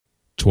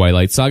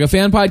Twilight Saga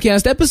Fan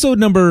Podcast, episode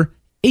number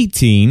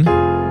 18.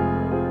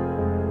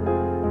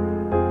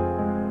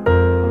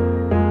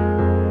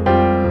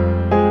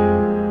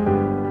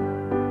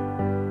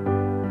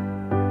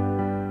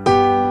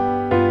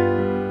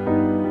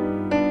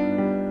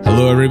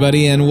 Hello,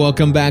 everybody, and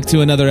welcome back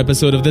to another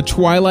episode of the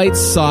Twilight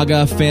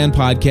Saga Fan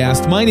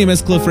Podcast. My name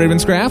is Cliff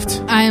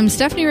Ravenscraft. I am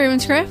Stephanie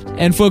Ravenscraft.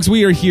 And folks,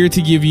 we are here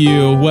to give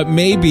you what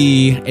may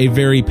be a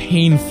very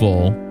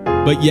painful,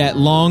 but yet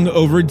long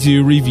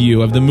overdue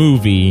review of the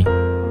movie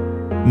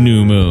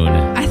New Moon.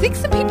 I think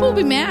some people will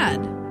be mad.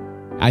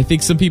 I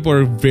think some people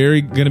are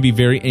going to be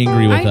very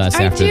angry with us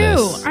after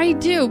this. I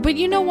do. But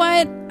you know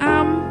what?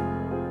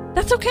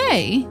 That's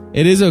okay.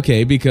 It is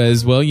okay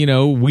because, well, you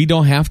know, we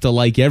don't have to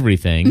like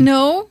everything.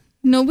 No,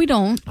 we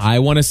don't. I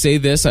want to say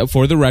this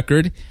for the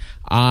record.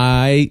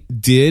 I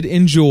did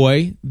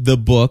enjoy the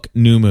book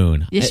New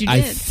Moon. Yes, you did.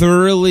 I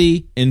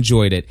thoroughly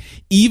enjoyed it.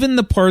 Even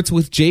the parts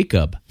with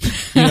Jacob.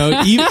 You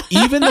know,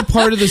 even the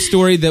part of the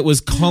story that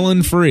was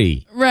Cullen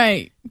free.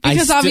 Right.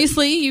 Because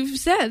obviously you've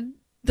said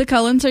the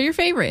Cullens are your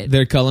favorite.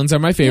 Their Cullens are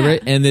my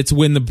favorite, and it's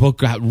when the book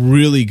got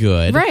really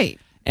good. Right.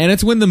 And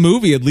it's when the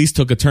movie at least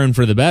took a turn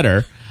for the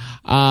better.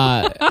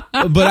 But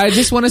I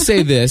just want to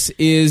say this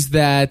is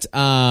that,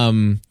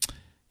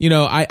 you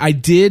know, I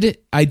did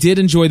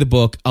enjoy the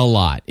book a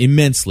lot,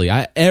 immensely.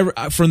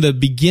 From the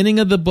beginning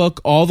of the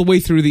book all the way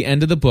through the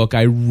end of the book,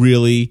 I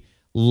really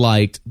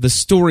liked the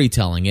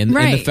storytelling and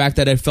the fact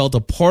that I felt a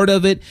part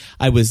of it.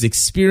 I was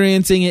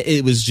experiencing it.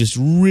 It was just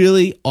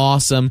really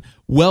awesome,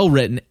 well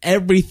written.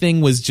 Everything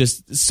was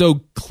just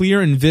so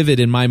clear and vivid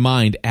in my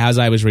mind as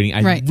I was reading.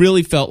 I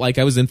really felt like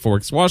I was in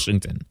Forks,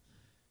 Washington.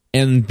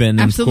 And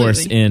then, of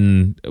course,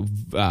 in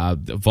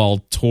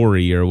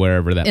Valtori or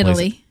wherever that Italy.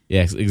 place is.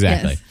 Yes,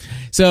 exactly. Yes.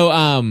 So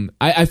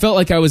I felt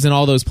like I was in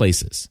all those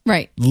places.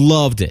 Right.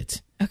 Loved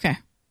it. Okay.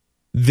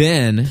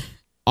 Then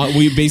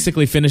we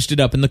basically finished it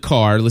up in the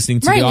car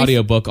listening to the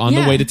audiobook on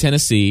the way to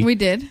Tennessee. We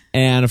did.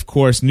 And, of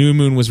course, New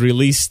Moon was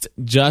released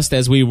just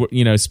as we were,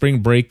 you know,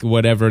 spring break,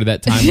 whatever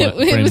that time frame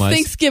was. It was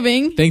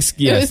Thanksgiving. Yes,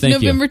 it was thank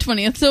November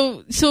 20th.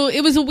 So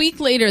it was a week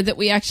later that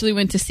we actually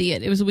went to see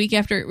it. It was a week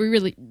after it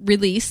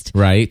released.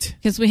 Right.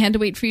 Because we had to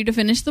wait for you to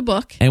finish the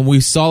book. And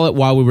we saw it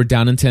while we were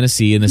down in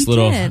Tennessee in this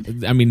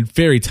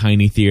very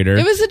tiny theater.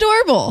 It was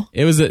adorable.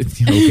 It was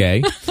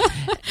okay.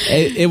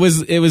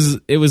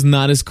 It was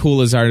not as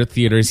cool as our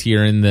theaters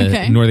here in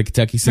the Northern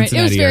Kentucky, Cincinnati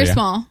area. It was very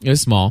small. It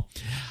was small.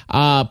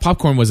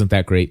 Popcorn wasn't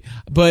that great,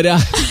 but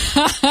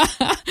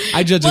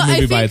I judge a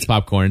movie by its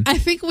popcorn. I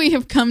think we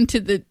have come to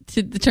the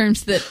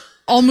terms that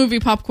all movie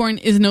popcorn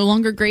is no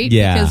longer great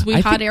because we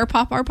air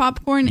pop our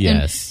popcorn.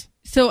 Yes. And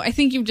so I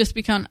think you've just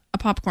become a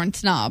popcorn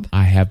snob.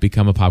 I have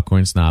become a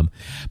popcorn snob.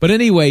 But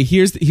anyway,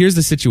 here's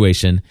the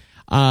situation.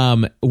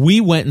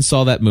 We went and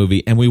saw that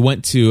movie, and we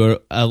went to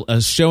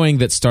a showing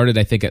that started,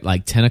 I think, at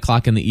like 10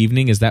 o'clock in the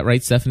evening. Is that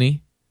right,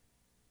 Stephanie?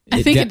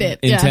 I think it did.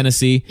 In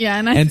Tennessee. Yeah,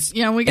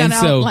 and we got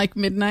out like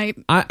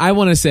midnight. I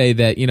want to say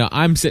that, you know,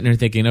 I'm sitting here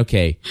thinking,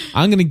 okay,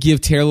 I'm going to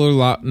give Taylor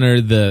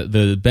Lautner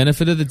the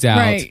benefit of the doubt.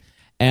 Right.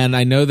 And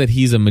I know that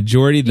he's a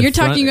majority. You're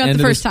talking about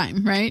the first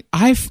time, right?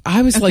 I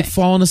was like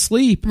falling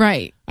asleep.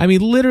 Right. I mean,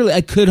 literally,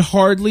 I could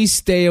hardly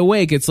stay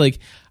awake. It's like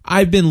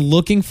I've been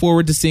looking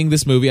forward to seeing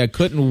this movie. I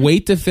couldn't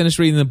wait to finish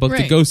reading the book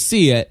to go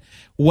see it.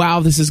 Wow,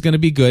 this is going to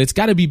be good. It's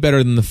got to be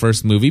better than the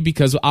first movie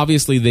because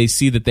obviously they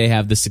see that they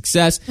have the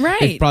success. Right.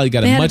 They've probably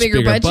got a much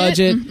bigger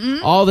budget.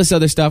 Mm-hmm. All this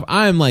other stuff.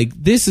 I'm like,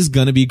 this is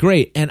going to be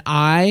great. And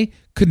I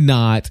could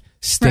not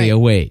stay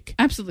awake.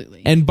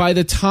 Absolutely. And by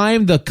the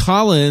time the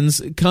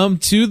Cullens come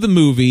to the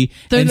movie,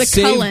 the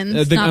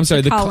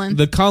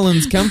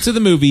Cullens come to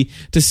the movie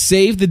to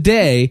save the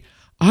day,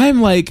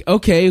 I'm like,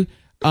 okay,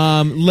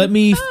 let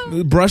me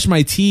brush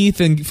my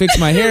teeth and fix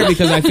my hair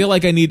because I feel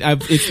like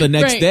it's the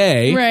next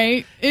day.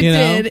 Right.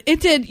 It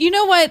did. You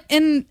know what?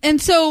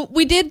 And so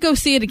we did go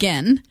see it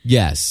again.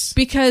 Yes.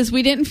 Because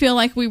we didn't feel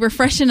like we were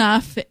fresh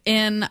enough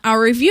in our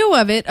review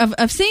of it,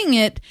 of seeing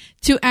it,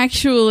 to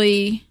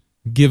actually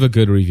give a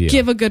good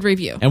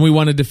review. And we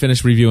wanted to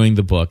finish reviewing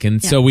the book.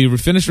 And so we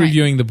finished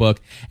reviewing the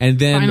book. And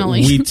then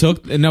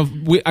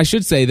I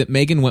should say that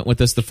Megan went with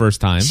us the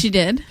first time. She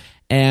did.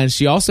 And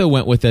she also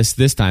went with us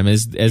this time,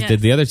 as did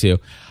the other two.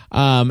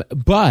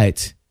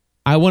 But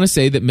I want to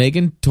say that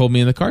Megan told me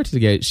in the car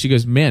today, she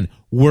goes, man,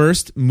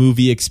 worst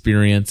movie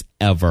experience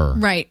ever.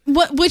 Right.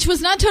 Which was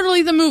not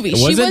totally the movie.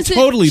 It wasn't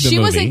totally the movie. She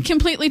wasn't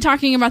completely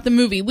talking about the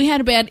movie. We had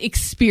a bad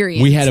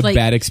experience. We had a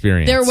bad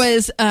experience.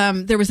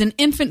 There was an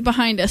infant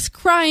behind us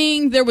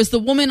crying. There was the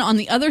woman on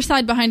the other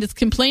side behind us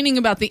complaining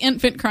about the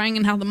infant crying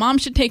and how the mom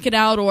should take it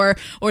out or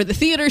the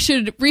theater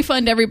should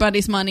refund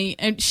everybody's money.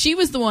 And she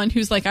was the one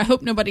who's like, I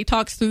hope nobody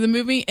talks through the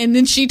movie. And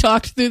then she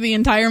talked through the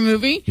entire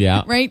movie.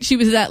 Yeah. Right? She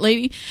was that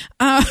lady.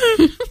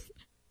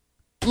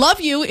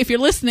 Love you if you're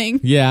listening.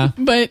 Yeah.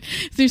 But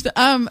there's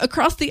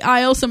across the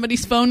aisle,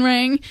 somebody's phone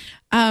rang.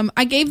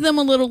 I gave them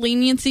a little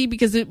leniency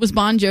because it was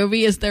Bon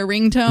Jovi as their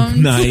ringtone.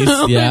 Nice,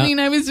 So, yeah. I mean,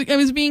 I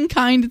was being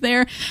kind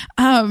there.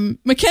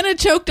 McKenna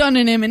choked on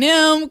an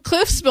M&M.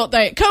 Cliff spilled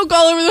Diet Coke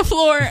all over the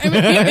floor. I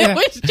mean, it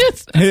was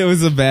just... It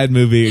was a bad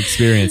movie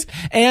experience.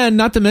 And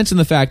not to mention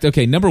the fact,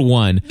 okay, number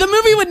one, The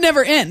movie would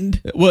never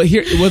end. well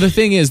the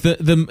thing is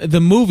the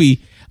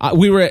movie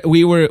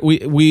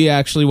we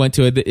actually went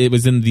to it. It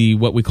was in the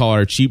what we call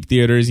our cheap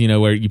theaters,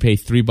 where you pay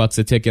 $3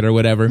 a ticket or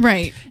whatever.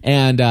 Right.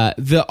 And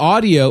the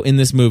audio in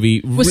this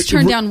movie Was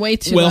turned down way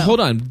too well. low. Hold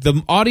on.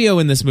 The audio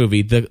in this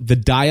movie, the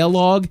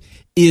dialogue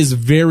is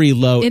very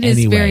low. It is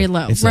anyway. very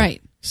low, It's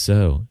right. Like,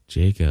 so,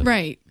 Jacob,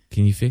 Right.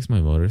 can you fix my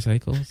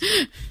motorcycles?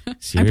 I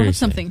Seriously. brought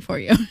something for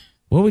you.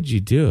 What would you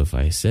do if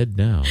I said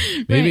no?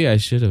 Maybe Right. I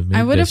should have. Made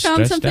I would have this found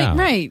stretched something. out.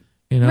 Right.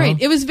 You know? Right.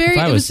 It was very.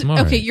 If I It was was smart.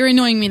 okay. You're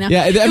annoying me now.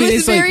 Yeah, I mean, it was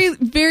it's like- very,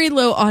 very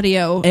low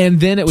audio. And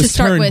then it to was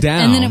start turned with,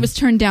 down. and then it was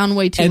turned down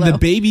way too and low. the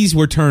babies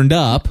were turned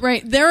up.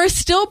 Right. There are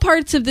still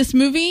parts of this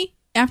movie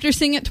after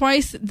seeing it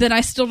twice that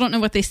I still don't know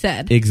what they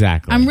said.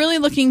 Exactly. I'm really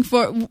looking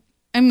for.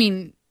 I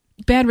mean,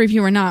 bad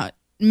review or not,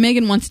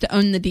 Megan wants to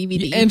own the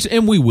DVD.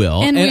 and we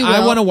will. And we will.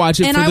 I want to watch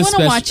it and for I the want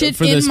to watch it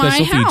for the in my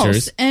special house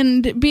features.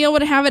 and be able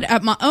to have it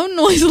at my own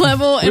noise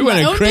level and my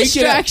wanna own crank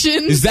it up.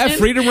 distractions. Is that and-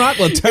 Freedom Rock?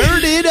 Well, turn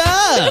it up.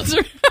 That's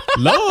right.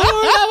 Lord,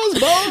 I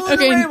was born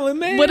Okay, a rambling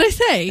man. what'd I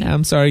say?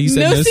 I'm sorry, you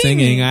said no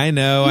singing. I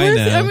know.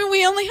 I mean,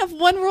 we only have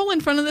one rule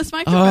in front of this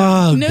microphone.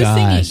 Oh, no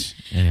gosh.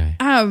 singing.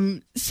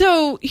 Anyway.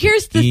 So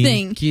here's the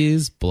thing: Ink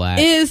is black.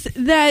 is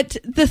that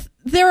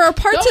there are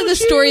parts of the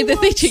story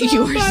that they change.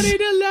 Somebody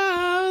to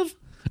love.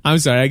 I'm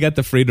sorry, I got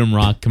the Freedom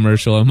Rock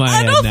commercial in my I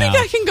head don't now. think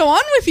I can go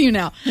on with you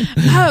now.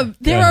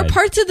 There are ahead.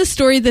 parts of the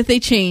story that they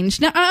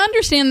changed. Now, I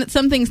understand that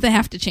some things they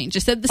have to change. I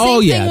said the same Oh,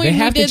 yeah, thing they when we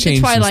have to did the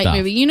change some Twilight stuff.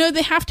 movie.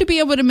 They have to be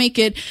able to make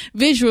it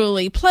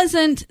visually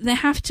pleasant. They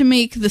have to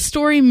make the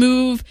story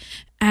move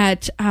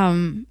at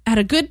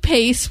a good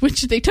pace,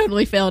 which they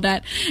totally failed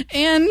at.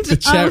 And The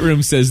chat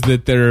room says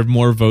that there are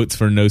more votes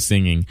for no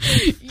singing.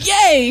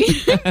 yay!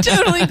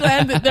 Totally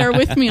glad that they're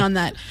with me on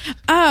that.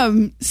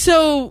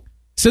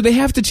 So they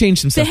have to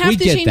change some They stuff. have we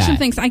to get change that. some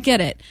things. I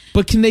get it.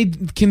 But can they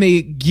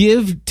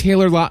give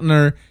Taylor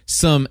Lautner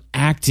some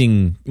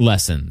acting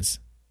lessons?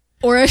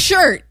 Or a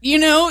shirt,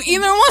 either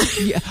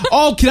one.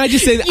 Oh, can I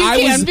just say that You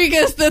I can, was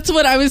because that's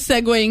what I was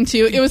segueing to.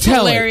 It was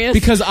tell it, hilarious.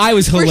 because I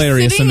was We're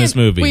hilarious sitting in this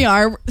movie. We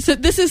are. So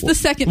this is the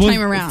second Well,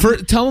 time around.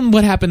 tell them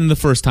what happened the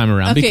first time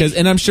around, Okay.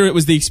 and I'm sure it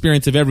was the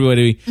experience of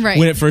everybody Right.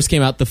 when it first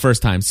came out the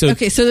first time. So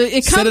Okay, so it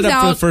comes set it up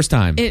out for the first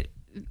time.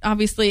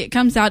 Obviously it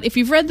comes out. If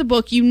you've read the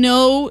book, you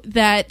know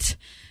that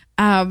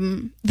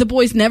the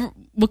boys never.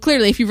 Well,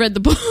 clearly, if you've read the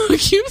book,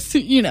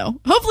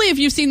 hopefully, if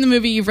you've seen the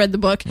movie, you've read the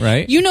book,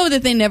 Right. You know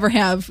that they never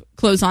have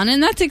clothes on,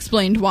 and that's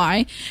explained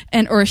why,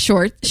 or a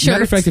shirt.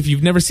 Matter of fact, if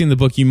you've never seen the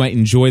book, you might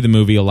enjoy the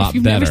movie a lot if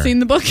you've better. never seen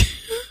the book,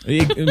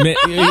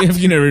 if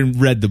you never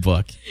read the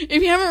book,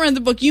 if you haven't read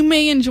the book, you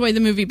may enjoy the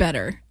movie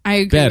better. I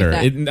agree better.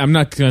 with that. I'm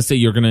not going to say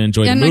you're going to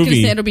enjoy I'm the not going to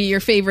movie. say it'll be your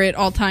favorite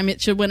all time.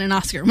 It should win an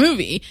Oscar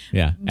movie.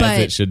 Yeah, but, as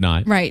it should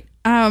not. Right.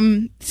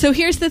 So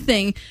here's the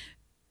thing.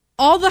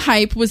 All the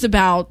hype was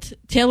about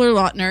Taylor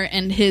Lautner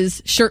and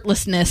his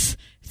shirtlessness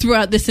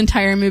throughout this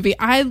entire movie.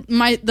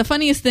 The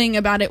funniest thing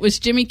about it was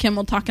Jimmy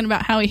Kimmel talking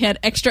about how he had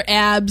extra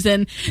abs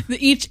and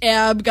each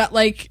ab got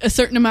like a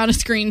certain amount of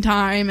screen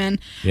time. And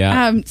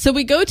so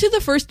we go to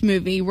the first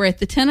movie. We're at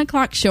the 10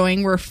 o'clock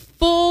showing. We're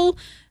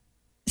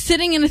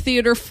sitting in a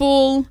theater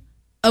full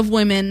of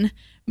women,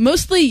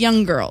 mostly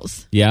young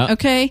girls. Yeah.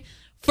 Okay.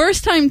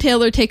 First time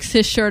Taylor takes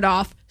his shirt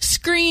off,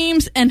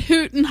 screams and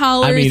hoot and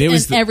hollers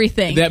and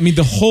everything.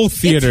 The whole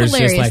theater is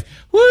just like,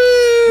 woo!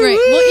 Right.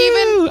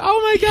 Woo, Well,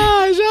 oh my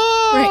gosh!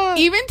 Oh. Right.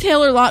 Even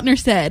Taylor Lautner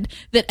said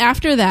that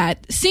after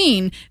that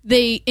scene,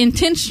 they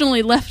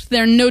intentionally left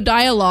there no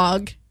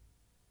dialogue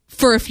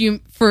for a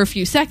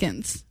few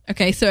seconds.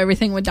 Okay, so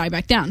everything would die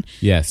back down.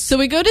 Yes. So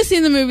we go to see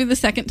the movie the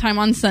second time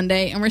on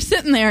Sunday, and we're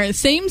sitting there,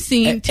 same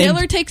scene.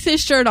 Taylor takes his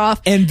shirt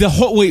off, and the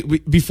whole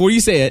wait before you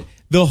say it.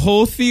 The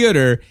whole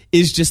theater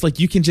is just like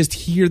you can just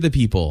hear the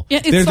people.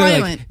 Yeah, it's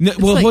silent.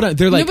 Hold on.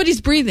 They're like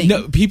nobody's breathing.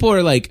 No, people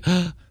are like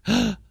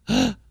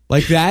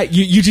like that.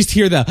 You just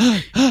hear the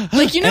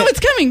like it's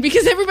coming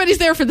because everybody's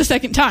there for the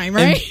second time,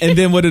 right? And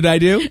then what did I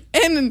do?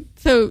 And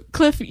so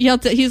Cliff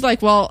yelled at. He's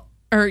like, "Well,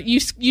 or you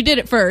did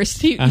it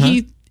first."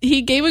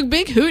 He gave a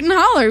big hoot and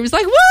holler. He was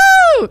like,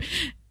 "Woo!"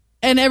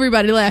 And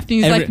everybody laughed.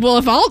 And he's like, "Well,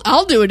 if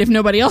I'll do it if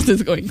nobody else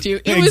is going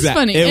to." It was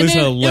funny. It was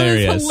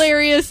hilarious. It was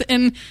hilarious,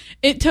 and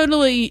it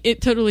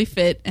totally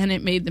fit, and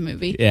it made the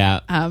movie.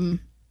 Yeah.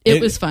 It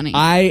was funny.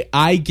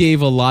 I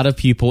gave a lot of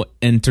people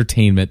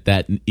entertainment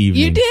that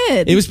evening. You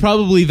did. It was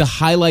probably the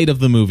highlight of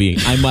the movie,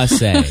 I must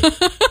say.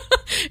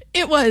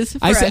 It was. For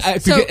I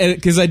us. said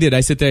because I did.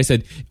 I sit there. I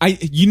said,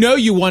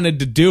 you wanted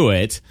to do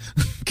it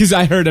because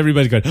I heard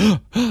everybody going.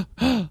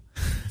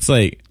 It's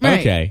like, right.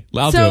 Okay,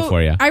 I'll do it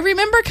for you. I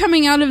remember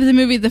coming out of the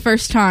movie the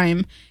first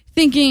time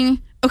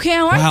thinking, okay,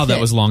 I liked it. Wow, that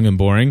was long and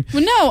boring.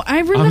 Well, no, I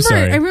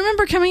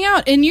remember coming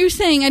out and you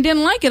saying I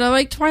didn't like it. I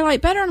liked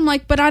Twilight better. And I'm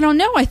like, but I don't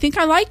know. I think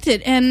I liked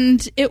it.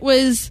 And it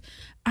was,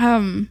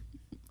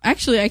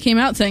 actually, I came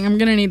out saying I'm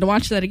going to need to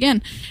watch that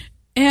again.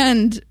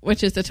 And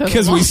which is a total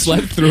Because we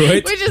slept through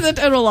it. Which is a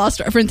total lost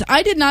reference.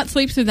 I did not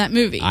sleep through that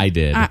movie. I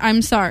did.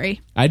 I'm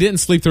sorry. I didn't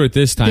sleep through it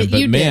this time, but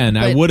You man,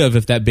 did, I but would have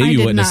if that baby I did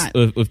wouldn't not.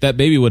 have, if that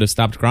baby would have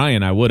stopped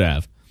crying. I would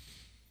have.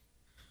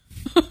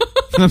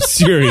 I'm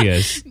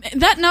serious.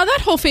 That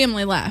whole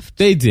family left.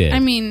 They did. I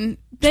mean,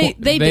 they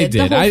did.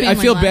 The whole I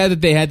family feel left. bad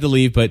that they had to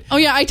leave, but Oh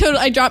yeah, I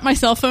dropped my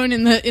cell phone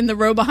in the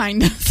row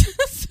behind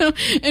us.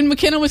 And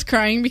McKenna was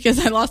crying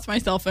because I lost my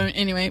cell phone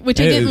anyway, which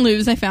I didn't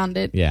lose. I found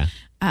it. yeah,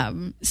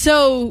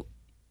 So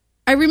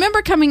I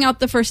remember coming out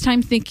the first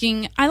time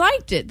thinking I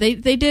liked it. They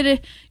did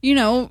it,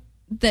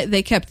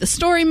 they kept the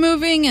story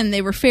moving and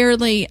they were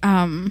fairly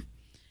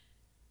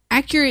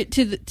accurate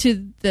to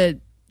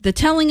the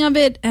telling of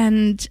it.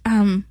 And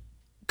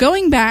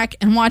going back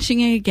and watching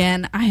it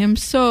again, I am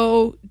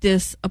so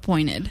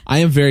disappointed. I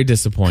am very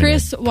disappointed.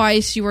 Chris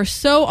Weiss, you are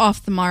so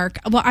off the mark.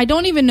 Well, I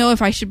don't even know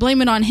if I should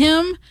blame it on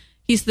him.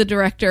 He's the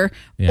director,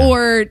 Yeah.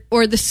 or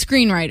the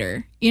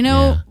screenwriter.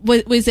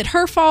 Was it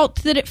her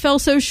fault that it fell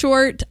so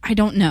short? I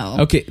don't know.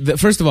 Okay,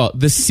 first of all,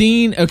 the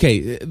scene.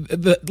 Okay,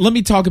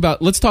 let's talk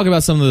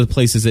about some of the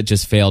places that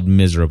just failed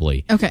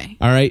miserably. Okay.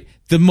 All right,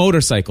 the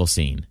motorcycle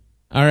scene.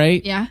 All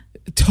right. Yeah.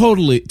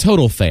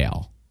 Total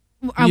fail.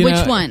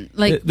 Which one?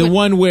 Like the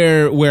one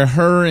where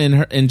her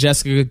and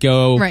Jessica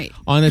go Right.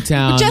 on the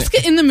town.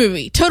 Jessica in the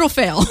movie, total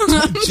fail.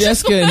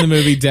 Jessica in the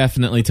movie,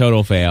 definitely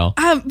total fail.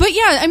 But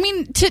yeah, I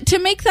mean, to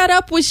make that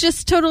up was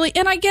just totally.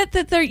 And I get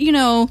that they're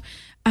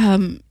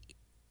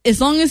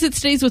as long as it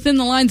stays within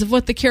the lines of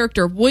what the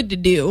character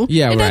would do.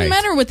 Yeah, it right. doesn't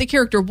matter what the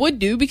character would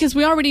do because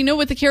we already know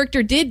what the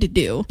character did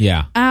do.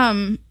 Yeah.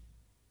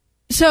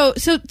 So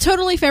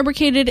totally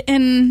fabricated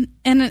and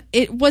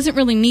it wasn't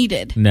really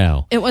needed.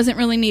 No. It wasn't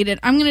really needed.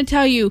 I'm going to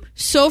tell you,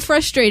 so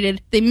frustrated.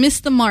 They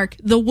missed the mark.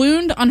 The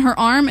wound on her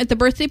arm at the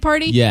birthday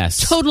party.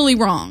 Yes. Totally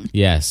wrong.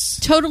 Yes.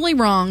 Totally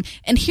wrong.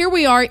 And here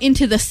we are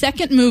into the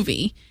second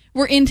movie.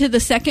 We're into the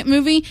second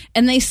movie,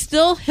 and they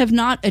still have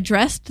not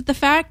addressed the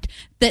fact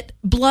that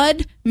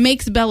blood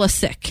makes Bella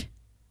sick.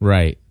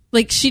 Right.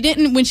 Like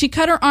when she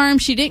cut her arm,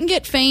 she didn't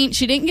get faint.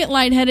 She didn't get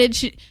lightheaded.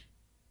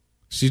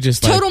 She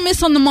just Total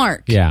miss on the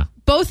mark. Yeah.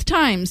 Both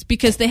times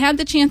because they had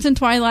the chance in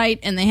Twilight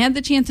and they had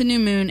the chance in New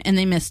Moon and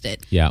they missed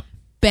it. Yeah.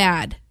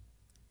 Bad.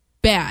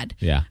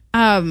 Yeah.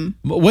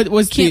 What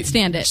was Can't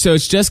stand it. So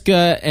it's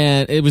Jessica,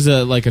 and it was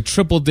a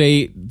triple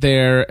date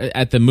there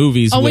at the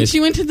movies. When with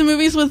she went to the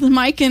movies with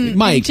Mike and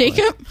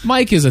Jacob?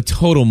 Mike is a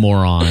total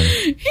moron.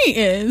 He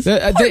is.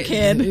 Poor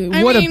kid.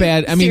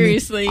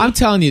 Seriously. I'm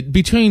telling you,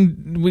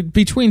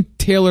 between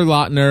Taylor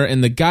Lautner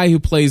and the guy who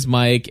plays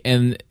Mike,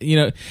 and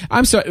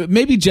I'm sorry,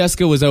 maybe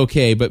Jessica was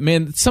okay, but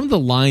man, some of the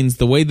lines,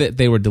 the way that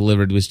they were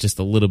delivered was just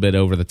a little bit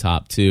over the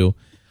top too.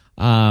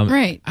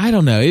 Right. I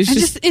don't know. It's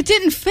just it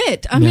didn't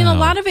fit. I mean, a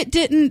lot of it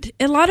didn't.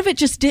 A lot of it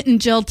just didn't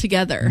gel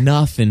together.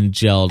 nothing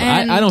gelled.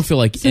 I don't feel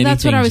like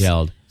anything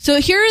gelled. So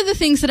here are the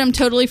things that I'm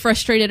totally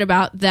frustrated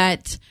about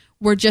that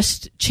were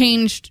just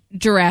changed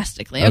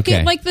drastically.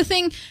 Okay, like the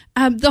thing,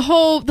 the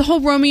whole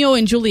Romeo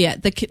and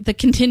Juliet, the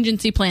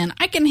contingency plan.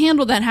 I can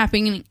handle that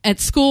happening at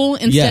school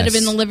instead of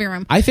in the living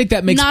room. I think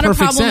that makes not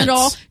perfect a problem sense. at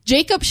all.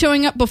 Jacob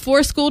showing up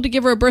before school to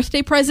give her a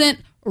birthday present.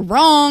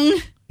 Wrong.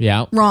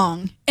 Yeah.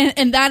 Wrong.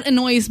 And that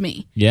annoys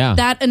me. Yeah.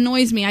 That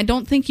annoys me. I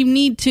don't think you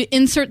need to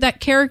insert that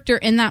character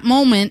in that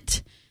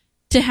moment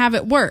to have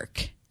it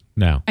work.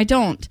 No. I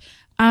don't.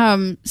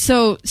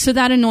 So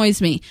that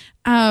annoys me.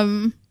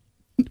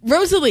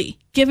 Rosalie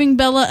giving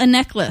Bella a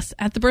necklace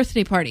at the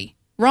birthday party.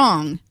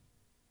 Wrong.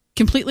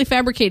 Completely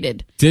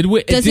fabricated.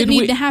 Doesn't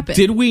need to happen.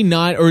 Did we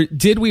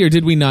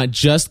not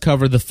just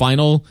cover the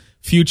final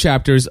few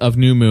chapters of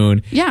New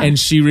Moon? Yeah. And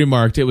she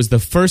remarked it was the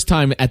first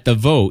time at the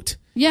vote.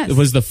 Yes. It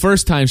was the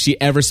first time she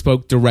ever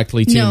spoke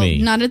directly to me.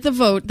 No, not at the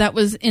vote. That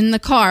was in the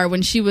car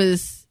when she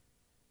was,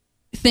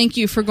 thank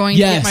you for going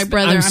to get my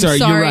brother. I'm sorry,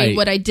 you're right.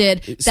 What I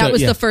did. That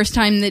was the first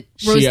time that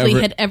Rosalie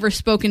had ever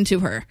spoken to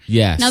her.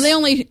 Yes. Now they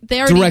already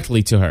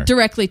directly to her.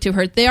 Directly to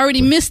her. They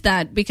already missed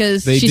that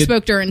because she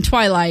spoke to her in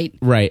Twilight.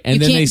 Right.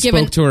 And then they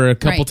spoke to her a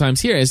couple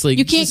times here. It's like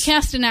you can't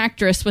cast an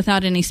actress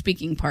without any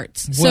speaking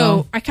parts.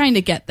 So I kind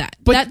of get that.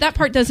 But that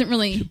part doesn't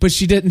really. But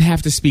she didn't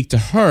have to speak to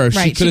her.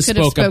 Right. She could have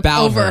spoke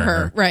about over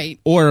her. Right.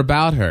 Or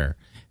about her.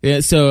 Yeah,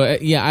 so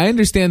I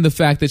understand the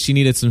fact that she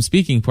needed some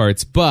speaking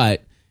parts,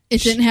 but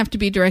it didn't have to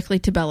be directly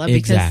to Bella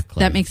because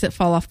that makes it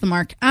fall off the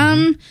mark.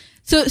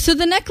 So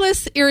the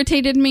necklace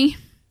irritated me.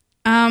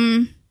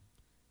 The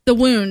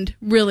wound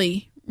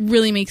really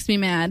makes me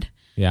mad.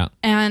 Yeah.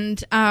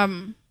 And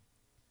let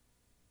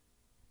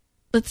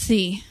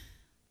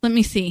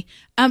me see.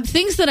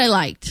 Things that I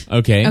liked.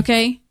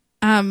 Okay.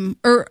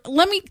 Or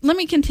let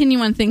me continue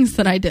on things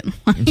that I didn't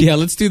like. Yeah,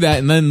 let's do that,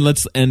 and then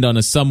let's end on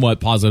a somewhat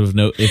positive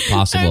note, if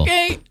possible.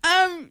 Okay.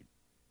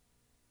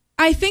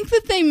 I think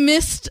that they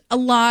missed a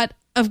lot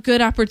of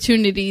good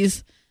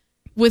opportunities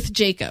with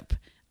Jacob.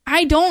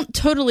 I don't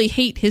totally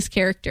hate his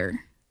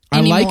character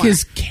anymore. I like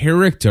his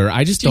character.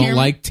 I just don't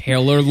like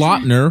Taylor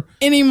Lautner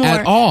anymore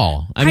at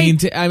all.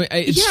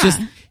 It's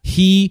just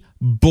he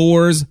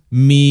bores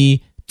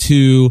me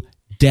to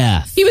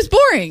death. He was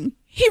boring.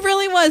 He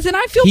really was, and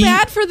I feel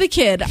bad for the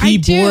kid. I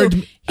do.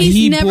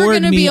 He's never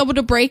going to be able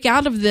to break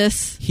out of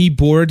this. He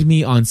bored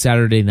me on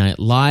Saturday Night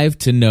Live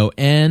to no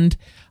end.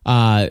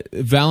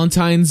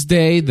 Valentine's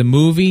Day, the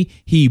movie,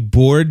 he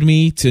bored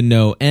me to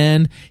no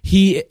end.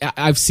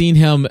 I've seen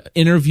him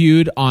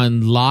interviewed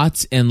on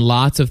lots and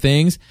lots of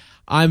things.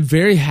 I'm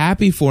very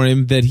happy for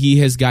him that he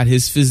has got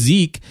his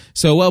physique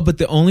so well, but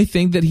the only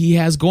thing that he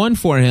has going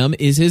for him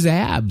is his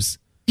abs.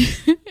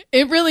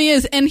 It really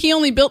is, and he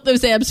only built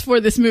those abs for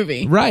this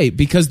movie, right?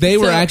 Because they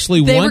were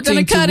actually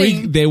wanting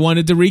to. They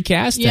wanted to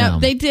recast him. Yeah,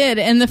 they did,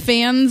 and the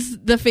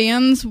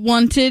fans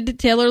wanted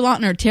Taylor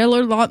Lautner.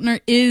 Taylor Lautner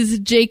is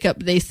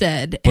Jacob, they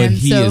said, but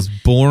he is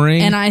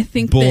boring. And I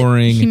think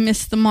that he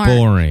missed the mark.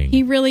 Boring.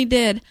 He really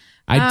did.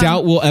 I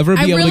doubt we'll ever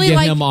be able to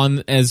get him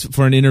on as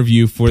for an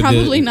interview for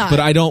probably not.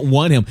 But I don't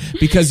want him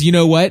because you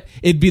know what?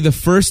 It'd be the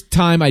first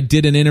time I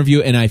did an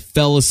interview and I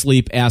fell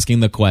asleep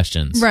asking the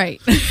questions.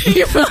 Right.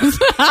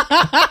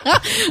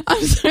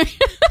 I'm sorry.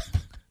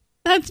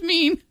 That's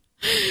mean.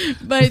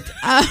 But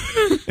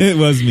it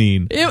was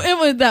mean.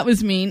 That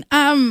was mean.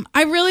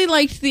 I really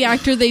liked the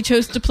actor they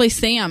chose to play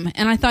Sam,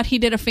 and I thought he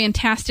did a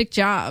fantastic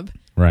job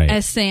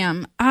as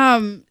Sam.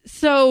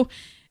 So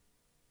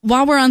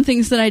while we're on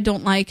things that I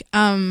don't like,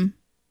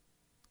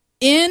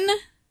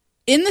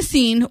 in the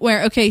scene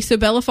where, so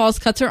Bella Falls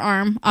cuts her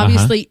arm,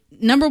 obviously,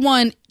 number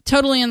one,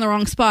 totally in the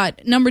wrong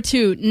spot. Number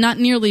two, not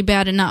nearly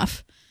bad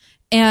enough.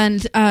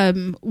 And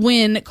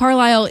when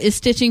Carlisle is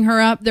stitching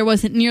her up, there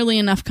wasn't nearly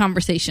enough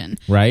conversation.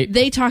 Right.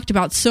 They talked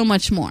about so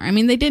much more. I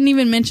mean, they didn't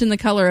even mention the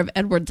color of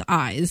Edward's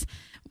eyes,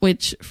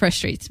 which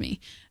frustrates me.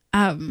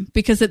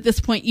 Because at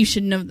this point, you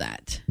should know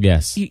that.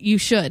 Yes. You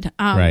should.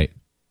 Right.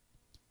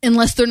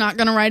 Unless they're not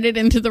going to write it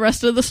into the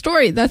rest of the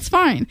story. That's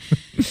fine.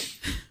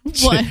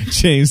 What?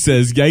 James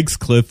says, yikes,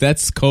 Cliff,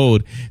 that's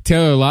cold.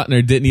 Taylor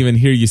Lautner didn't even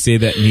hear you say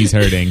that and he's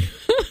hurting.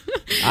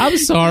 I'm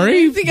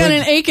sorry. He got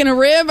an ache in a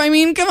rib. I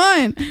mean, come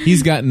on.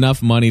 He's got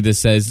enough money that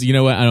says, you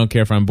know what, I don't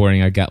care if I'm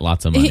boring. I got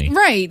lots of money.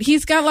 Right.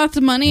 He's got lots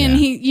of money and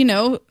he,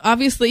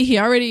 obviously he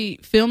already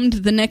filmed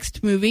the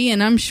next movie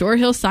and I'm sure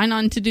he'll sign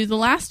on to do the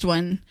last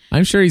one.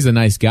 I'm sure he's a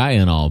nice guy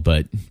and all,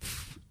 but...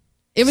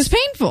 It was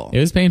painful. It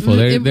was painful.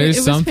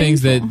 There's some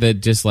things that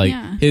just like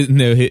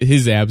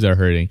his abs are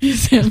hurting.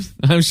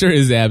 I'm sure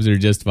his abs are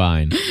just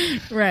fine.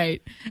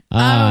 Right.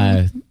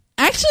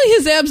 Actually,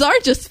 his abs are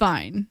just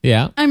fine.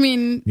 Yeah. I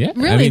mean,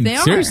 really, they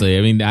are. Seriously.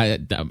 I mean,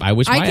 I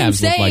wish my abs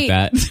looked like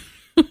that.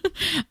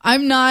 I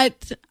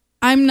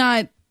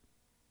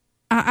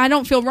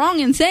don't feel wrong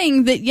in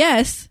saying that.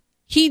 Yes.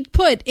 He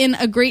put in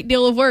a great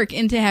deal of work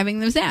into having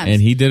those abs.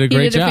 And he did a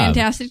great job. He did a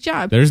fantastic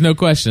job. There's no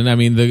question. I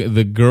mean,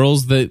 the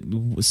girls that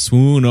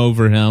swoon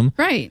over him,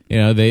 right?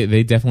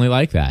 They definitely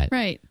like that.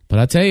 Right. But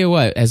I'll tell you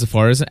what, as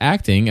far as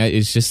acting,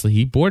 it's just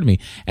he bored me.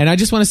 And I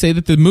just want to say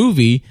that the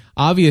movie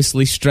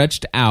obviously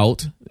stretched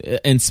out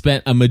and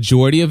spent a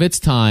majority of its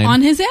time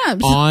on his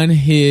abs.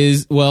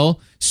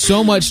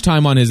 So much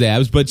time on his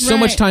abs, but so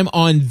much time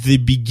on the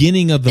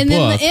beginning of the book.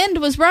 And then the end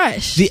was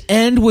rushed. The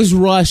end was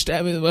rushed.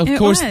 I mean, of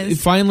course,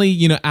 finally,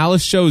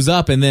 Alice shows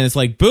up and then it's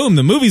like, boom,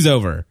 the movie's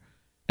over.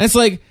 And it's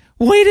like,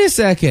 wait a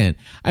second.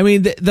 I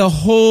mean, the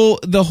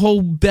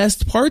whole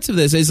best parts of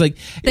this is like...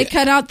 They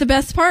cut out the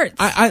best parts.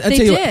 I tell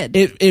you what,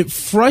 it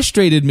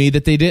frustrated me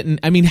that they didn't...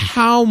 I mean,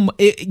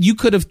 you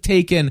could have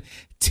taken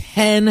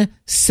 10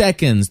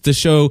 seconds to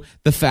show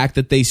the fact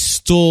that they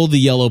stole the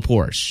yellow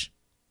Porsche.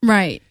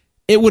 Right.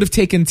 It would have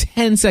taken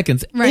 10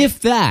 seconds,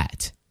 if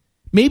that.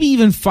 Maybe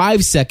even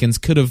 5 seconds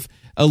could have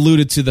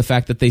alluded to the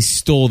fact that they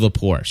stole the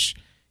Porsche.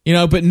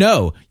 But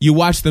no, you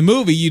watch the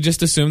movie, you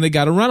just assume they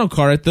got a rental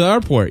car at the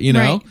airport,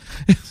 Right.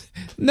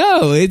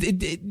 No,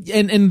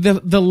 and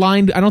the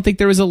line, I don't think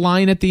there was a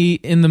line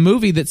in the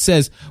movie that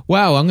says,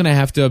 wow, I'm going to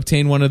have to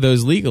obtain one of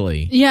those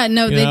legally. Yeah,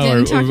 no, they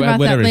didn't talk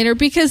about that later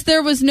because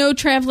there was no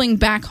traveling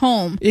back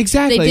home.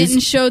 Exactly. They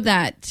didn't show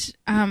that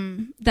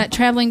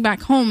traveling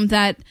back home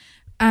that...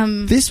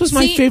 this was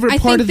my favorite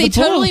part of the book. I think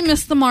they totally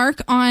missed the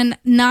mark on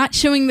not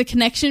showing the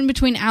connection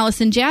between Alice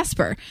and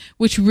Jasper,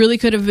 which really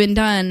could have been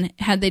done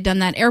had they done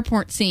that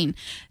airport scene.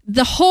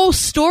 The whole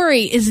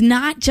story is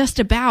not just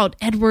about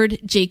Edward,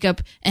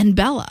 Jacob, and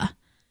Bella.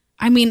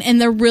 I mean, and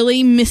they're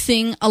really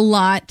missing a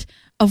lot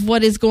of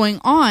what is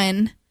going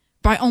on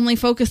by only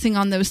focusing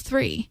on those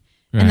three.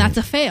 Right. And that's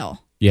a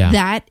fail. Yeah.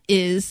 That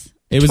is...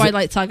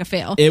 Twilight Saga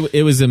fail.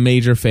 It was a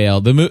major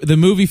fail. The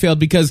movie failed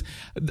because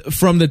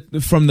from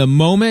the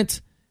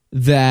moment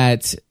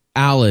that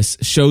Alice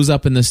shows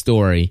up in the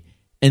story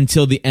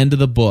until the end of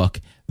the book,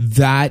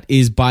 that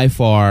is by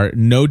far,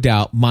 no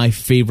doubt, my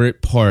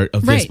favorite part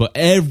of this book.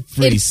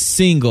 Every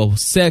single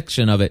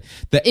section of it.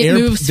 It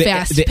moves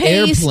fast the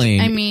paced.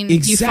 Airplane. I mean,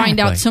 exactly. You find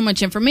out so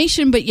much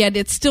information, but yet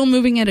it's still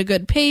moving at a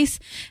good pace.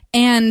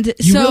 And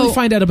you really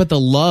find out about the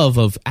love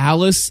of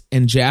Alice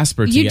and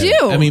Jasper together. You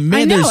do. I mean,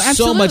 man, there's absolutely.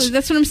 so much.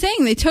 That's what I'm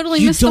saying. They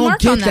totally missed the mark on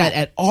that. You don't get that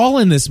at all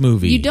in this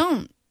movie. You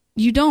don't.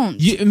 You don't.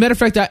 Matter of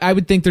fact, I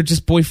would think they're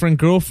just boyfriend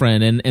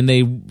girlfriend, and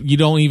you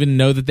don't even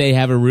know that they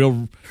have a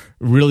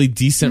really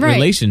decent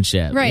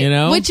relationship, right? You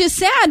know, which is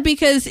sad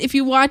because if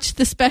you watch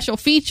the special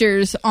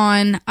features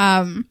on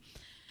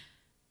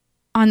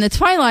the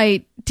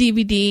Twilight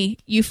DVD,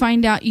 you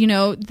find out,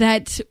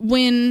 that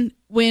when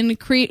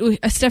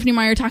Stephenie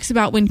Meyer talks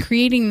about when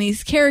creating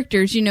these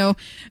characters,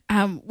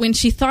 when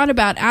she thought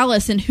about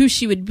Alice and who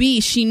she would be,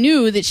 she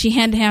knew that she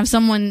had to have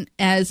someone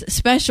as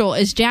special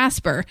as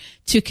Jasper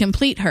to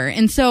complete her.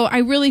 And so I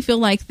really feel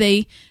like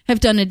they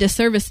have done a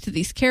disservice to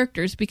these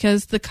characters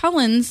because the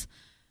Cullens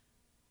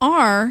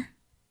are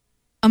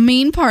a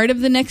main part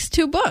of the next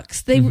two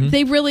books. They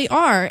really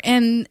are.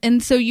 And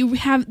so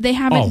they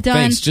haven't done.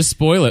 Thanks. Just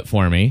spoil it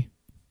for me.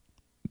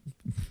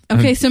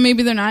 Okay, so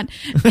maybe they're not.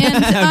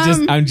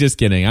 And, I'm just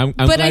kidding. I'm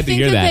but glad I to think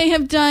hear that that. they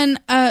have done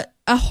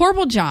a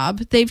horrible job.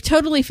 They've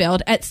totally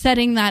failed at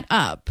setting that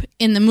up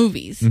in the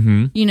movies.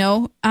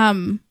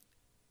 Mm-hmm.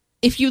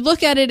 If you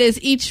look at it as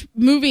each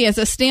movie as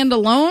a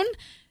standalone,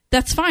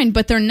 that's fine,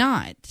 but they're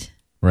not.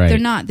 Right. They're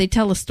not. They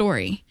tell a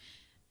story.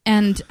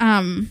 And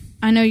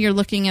I know you're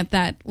looking at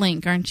that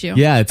link, aren't you?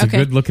 Yeah, it's a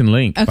good looking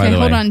link. Okay, by the way.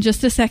 hold on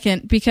just a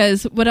second,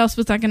 because what else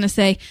was I going to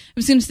say? I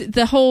was going to say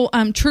the whole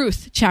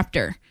truth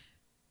chapter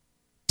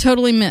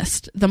totally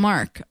missed the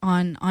mark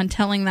on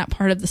telling that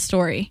part of the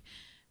story,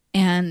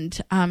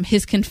 and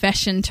his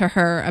confession to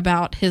her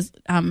about his.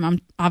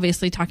 I'm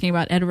obviously talking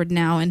about Edward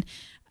now, and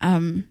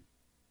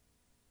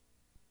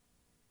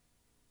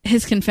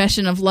his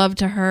confession of love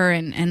to her,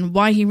 and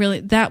why he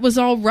really that was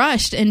all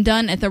rushed and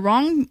done at the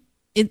wrong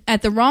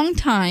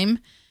time,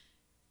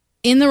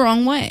 in the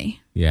wrong way.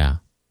 Yeah.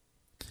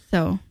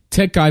 So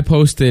Tech Guy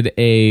posted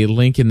a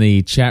link in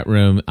the chat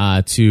room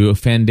to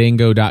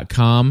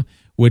Fandango.com,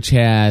 which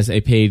has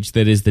a page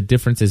that is the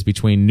differences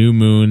between New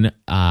Moon,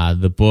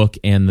 the book,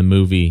 and the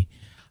movie.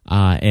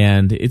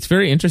 And it's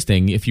very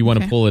interesting. If you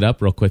want to pull it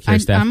up real quick here,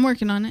 Steph. I'm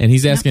working on it. And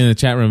he's asking in the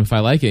chat room if I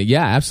like it.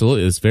 Yeah,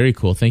 absolutely. It's very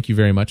cool. Thank you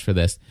very much for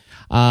this.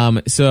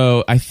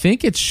 So I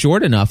think it's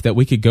short enough that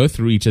we could go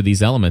through each of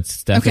these elements,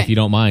 Steph, if you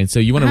don't mind. So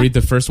you want to read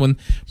the first one?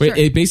 Sure.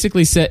 It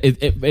basically said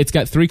it's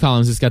got three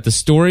columns. It's got the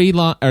story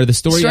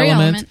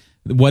element,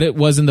 what it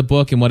was in the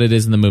book, and what it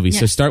is in the movie. Yeah.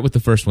 So start with the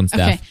first one,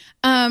 Steph.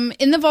 Okay.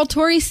 In the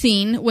Volturi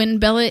scene, when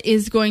Bella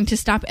is going to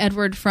stop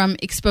Edward from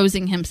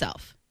exposing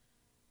himself,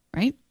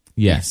 right?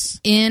 Yes.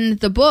 In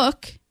the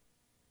book,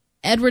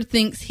 Edward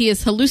thinks he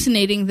is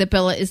hallucinating that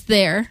Bella is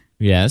there.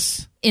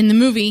 Yes. In the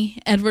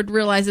movie, Edward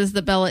realizes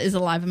that Bella is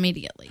alive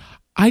immediately.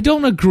 I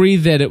don't agree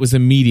that it was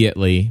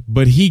immediately,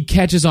 but he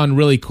catches on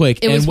really quick.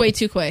 It was way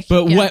too quick.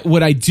 But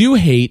what I do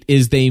hate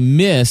is they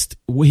missed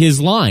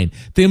his line.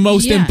 The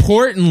most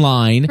important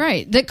line.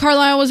 Right. That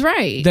Carlisle was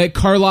right.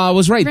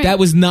 Right. That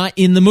was not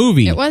in the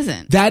movie. It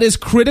wasn't. That is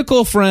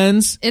critical,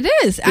 friends. It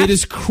is. It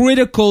is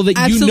critical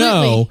that you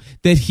know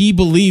that he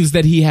believes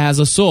that he has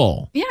a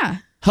soul. Yeah.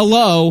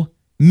 Hello.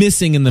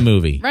 Missing in the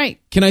movie. Right.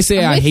 Can I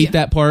say I hate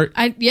that part?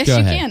 Yes, you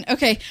can.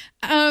 Okay.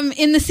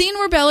 In the scene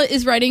where Bella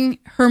is riding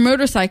her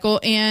motorcycle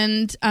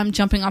and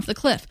jumping off the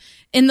cliff.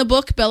 In the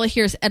book, Bella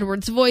hears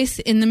Edward's voice.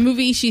 In the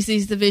movie, she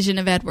sees the vision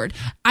of Edward.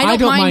 I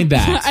don't mind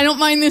that. I don't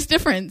mind this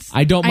difference.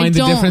 I don't mind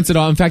the difference at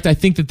all. In fact, I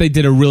think that they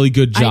did a really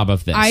good job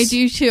of this. I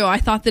do too. I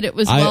thought that it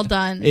was well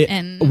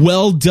done.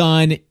 Well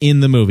done in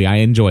the movie. I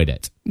enjoyed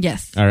it.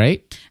 Yes. All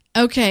right.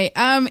 Okay,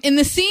 in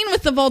the scene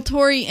with the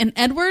Volturi and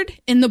Edward,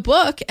 in the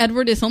book,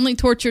 Edward is only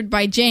tortured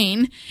by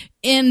Jane.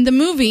 In the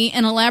movie,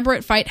 an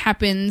elaborate fight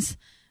happens,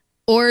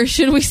 or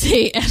should we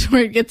say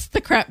Edward gets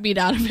the crap beat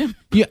out of him?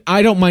 Yeah,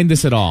 I don't mind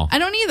this at all. I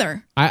don't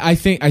either. I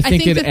think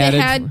it that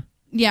added...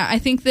 I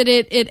think that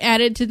it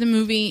added to the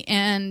movie,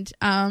 and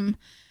and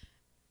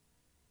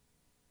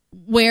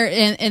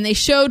they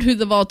showed who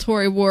the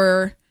Volturi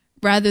were,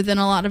 rather than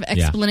a lot of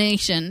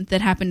explanation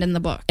that happened in the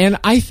book. And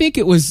I think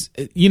it was,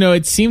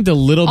 it seemed a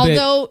little bit...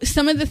 Although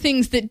some of the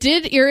things that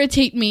did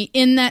irritate me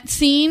in that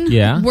scene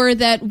were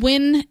that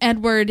when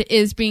Edward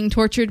is being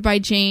tortured by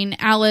Jane,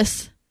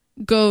 Alice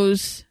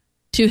goes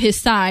to his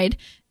side.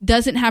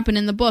 Doesn't happen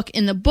in the book.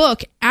 In the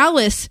book,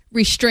 Alice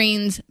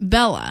restrains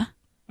Bella.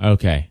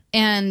 Okay.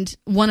 And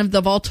one of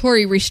the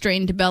Volturi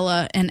restrained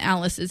Bella, and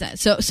Alice is at.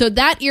 So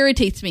that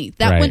irritates me.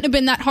 That wouldn't have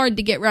been that hard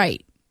to get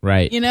right.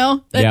 Right.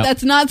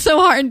 That's not so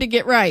hard to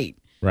get right.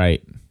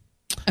 Right.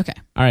 Okay.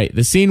 All right.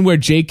 The scene where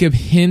Jacob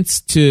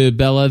hints to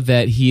Bella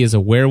that he is a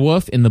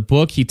werewolf. In the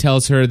book, he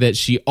tells her that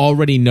she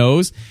already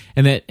knows,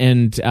 and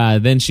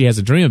then she has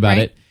a dream about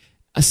it.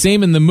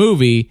 Same in the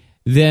movie.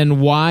 Then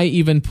why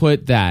even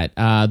put that?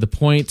 The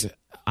point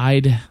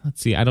I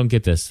don't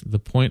get this. The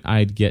point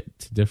I'd get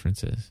to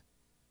differences.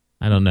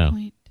 I don't know.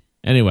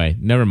 Anyway,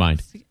 never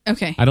mind.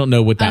 Okay. I don't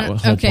know what that whole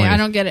point is. I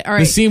don't get it. All right.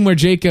 The scene where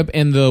Jacob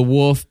and the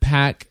wolf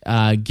pack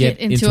get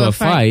into a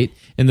fight.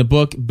 In the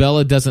book,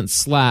 Bella doesn't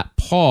slap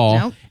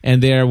Paul,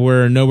 and they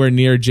were nowhere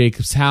near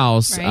Jacob's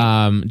house.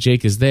 Right.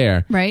 Jake is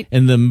there. Right.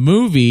 In the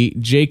movie,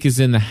 Jake is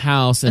in the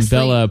house, and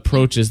Bella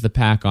approaches the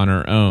pack on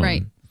her own.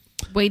 Right.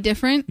 Way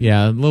different.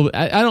 Yeah. A little,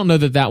 I don't know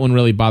that one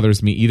really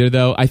bothers me either,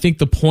 though. I think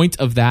the point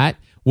of that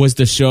was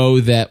to show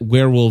that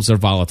werewolves are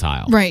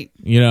volatile. Right.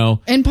 You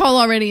know? And Paul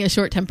already is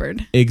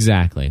short-tempered.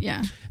 Exactly.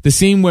 Yeah. The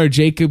scene where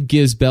Jacob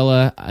gives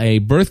Bella a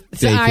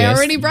birthday kiss. I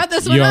already brought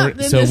this one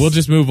up. So we'll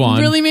just move on.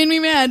 Really made me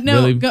mad.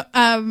 No. Really? Go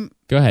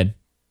ahead.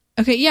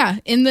 Okay, yeah.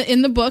 In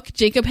the book,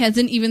 Jacob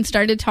hasn't even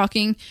started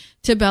talking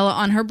to Bella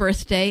on her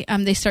birthday.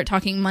 They start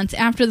talking months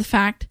after the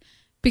fact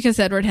because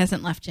Edward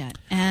hasn't left yet.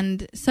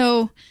 And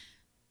so...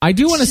 I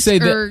do want to say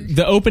that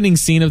the opening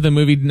scene of the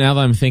movie, now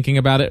that I'm thinking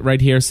about it right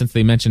here, since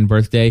they mentioned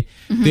birthday,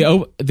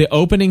 the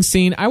opening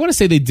scene, I want to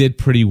say they did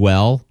pretty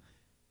well.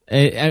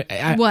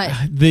 What?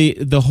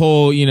 The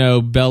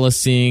whole, Bella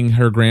seeing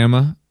her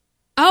grandma.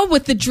 Oh,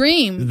 with the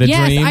dream.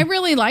 Dream. I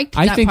really liked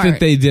that I think part. that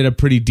they did a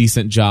pretty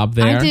decent job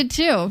there. I did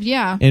too,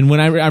 yeah. And when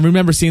I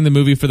remember seeing the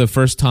movie for the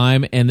first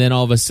time, and then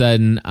all of a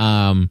sudden,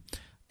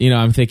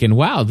 I'm thinking,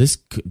 wow,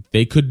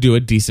 they could do a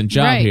decent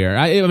job here.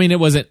 I mean, it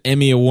wasn't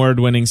Emmy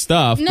Award-winning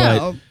stuff,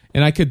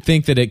 and I could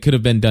think that it could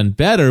have been done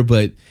better,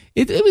 but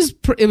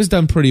it was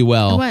done pretty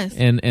well. It was.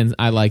 And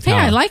I liked how...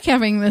 I like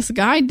having this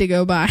guide to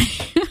go by.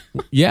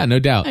 Yeah, no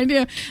doubt. I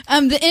do.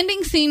 The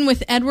ending scene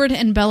with Edward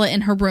and Bella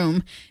in her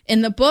room.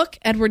 In the book,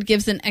 Edward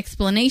gives an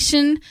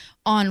explanation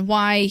on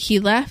why he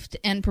left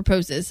and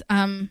proposes.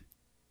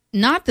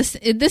 This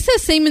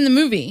is same in the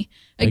movie.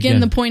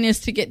 Again, the point is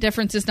to get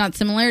differences, not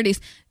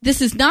similarities.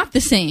 This is not the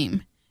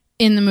same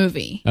in the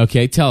movie.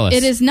 Okay, tell us.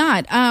 It is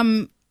not.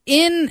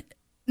 In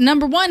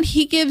number one,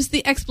 he gives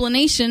the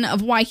explanation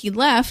of why he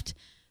left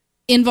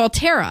in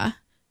Volterra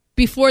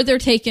before they're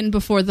taken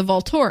before the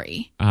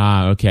Volturi.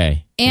 Ah,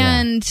 okay.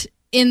 And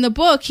in the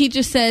book, he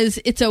just says,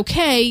 it's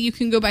okay, you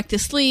can go back to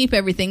sleep,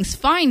 everything's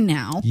fine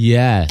now.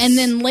 Yes. And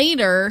then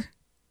later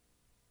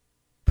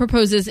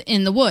proposes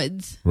in the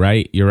woods.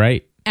 Right, you're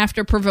right.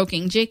 After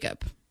provoking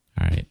Jacob.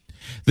 All right.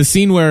 The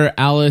scene where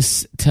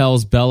Alice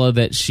tells Bella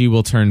that she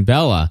will turn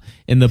Bella.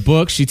 In the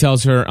book, she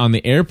tells her on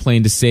the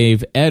airplane to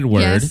save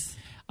Edward. Yes.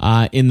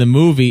 In the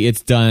movie,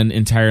 it's done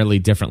entirely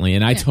differently.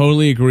 And I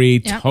totally agree,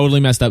 totally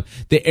messed up.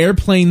 The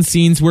airplane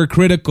scenes were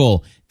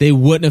critical. They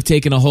wouldn't have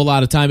taken a whole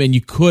lot of time, and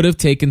you could have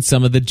taken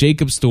some of the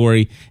Jacob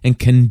story and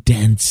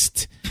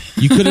condensed.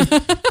 You could have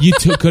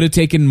could have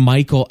taken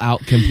Michael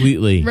out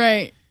completely.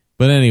 Right.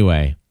 But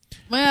anyway.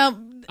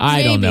 Well...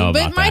 I don't know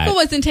about but Michael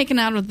wasn't taken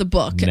out of the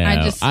book. No,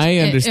 I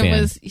understand. It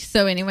was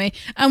so anyway.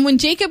 When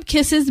Jacob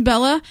kisses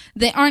Bella,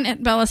 they aren't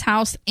at Bella's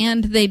house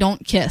and they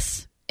don't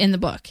kiss in the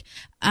book.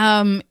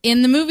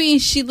 In the movie,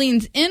 she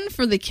leans in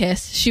for the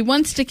kiss. She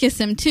wants to kiss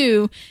him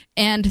too,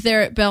 and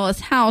they're at Bella's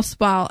house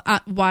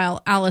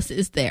while Alice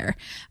is there.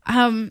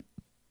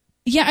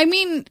 Yeah, I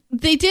mean,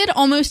 they did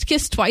almost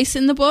kiss twice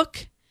in the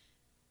book.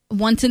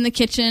 Once in the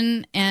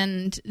kitchen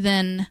and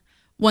then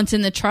once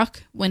in the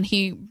truck when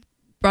he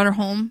brought her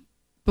home.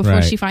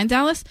 Before she finds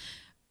Alice,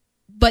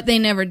 but they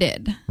never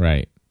did.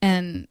 Right.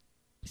 And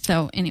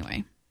so,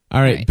 anyway. All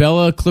right,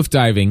 Bella cliff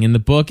diving. In the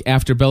book,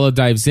 after Bella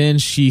dives in,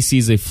 she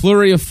sees a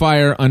flurry of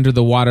fire under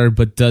the water,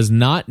 but does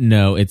not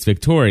know it's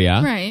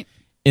Victoria. Right.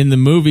 In the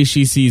movie,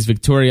 she sees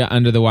Victoria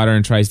under the water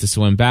and tries to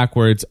swim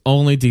backwards,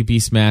 only to be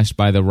smashed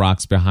by the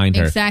rocks behind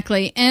her.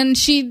 Exactly. And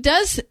she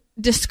does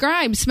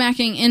describe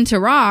smacking into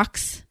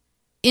rocks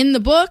in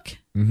the book,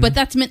 but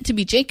that's meant to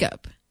be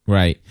Jacob.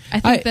 Right.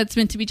 I think that's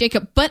meant to be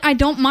Jacob. But I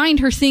don't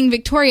mind her seeing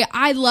Victoria.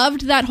 I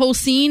loved that whole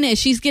scene as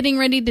she's getting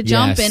ready to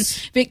jump and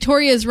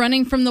Victoria's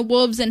running from the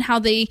wolves and how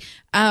they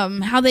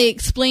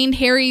explained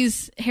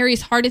Harry's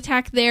heart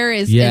attack there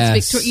as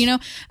Victoria.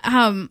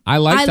 I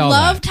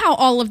loved how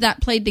all of that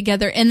played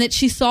together and that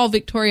she saw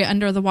Victoria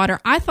under the water.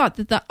 I thought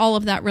that all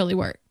of that really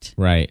worked.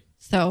 Right.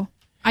 So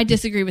I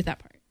disagree with that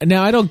part.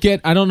 Now, I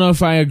don't know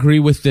if I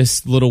agree with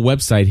this little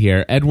website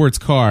here. Edward's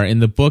car. In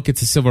the book,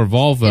 it's a silver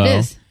Volvo. It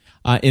is.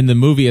 In the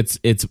movie, it's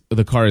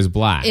the car is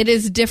black. It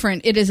is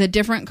different. It is a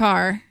different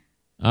car.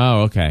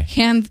 Oh, okay.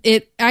 And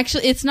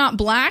it's not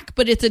black,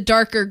 but it's a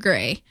darker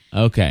gray.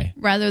 Okay.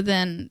 Rather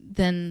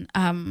than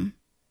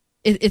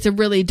it's a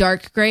really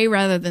dark gray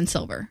rather than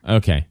silver.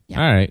 Okay.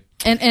 Yeah. All right.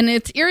 And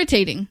it's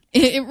irritating.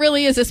 It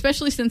really is,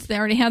 especially since they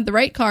already had the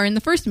right car in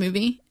the first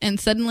movie, and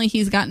suddenly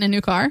he's gotten a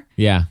new car.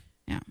 Yeah.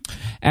 Yeah.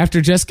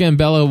 After Jessica and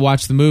Bella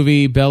watch the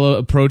movie, Bella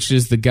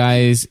approaches the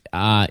guys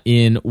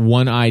in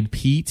One-Eyed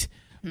Pete.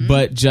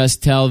 But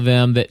just tell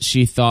them that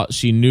she thought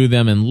she knew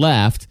them and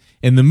left.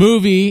 In the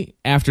movie,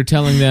 after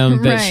telling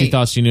them that she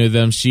thought she knew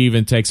them, she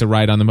even takes a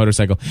ride on the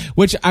motorcycle.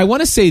 Which I want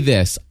to say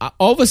this.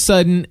 All of a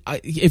sudden,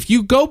 if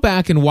you go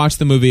back and watch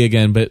the movie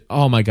again, but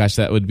oh my gosh,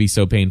 that would be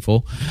so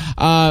painful.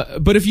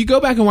 But if you go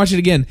back and watch it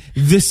again,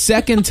 the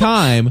second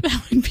time...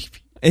 That would be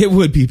it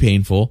would be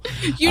painful.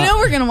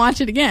 We're going to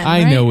watch it again,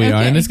 I know we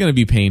are, and it's going to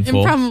be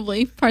painful. And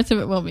probably parts of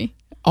it will be.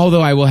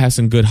 Although I will have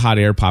some good hot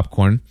air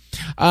popcorn.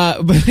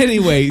 But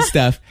anyway,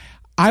 Steph,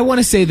 I want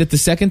to say that the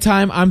second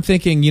time I'm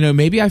thinking,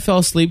 maybe I fell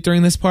asleep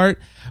during this part.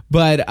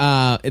 But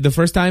the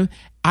first time,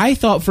 I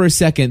thought for a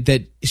second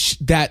that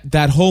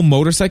that whole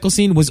motorcycle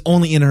scene was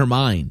only in her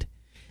mind.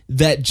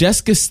 That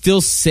Jessica's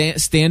still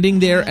standing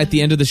there at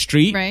the end of the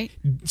street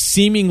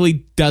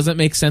seemingly doesn't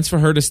make sense for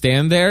her to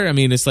stand there. I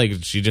mean, it's like,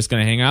 is she just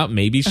going to hang out?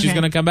 Maybe she's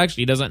going to come back.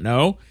 She doesn't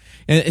know.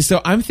 And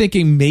so I'm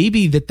thinking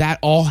maybe that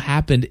all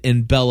happened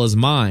in Bella's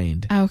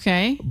mind.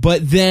 Okay.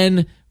 But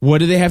then what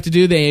do they have to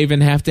do? They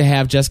even have to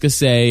have Jessica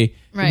say,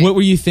 Right. what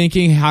were you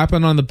thinking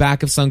happened on the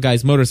back of some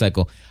guy's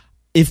motorcycle?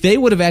 If they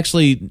would have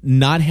actually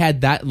not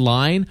had that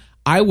line,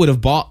 I would have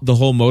bought the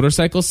whole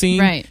motorcycle scene,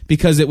 Right.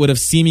 because it would have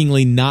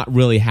seemingly not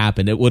really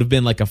happened. It would have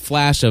been like a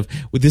flash of,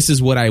 well, this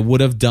is what I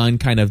would have done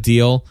kind of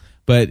deal.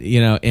 But,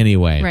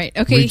 anyway. Right.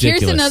 Okay.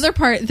 Ridiculous. Here's another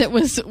part that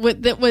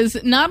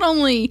was not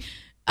only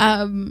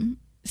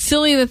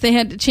silly that they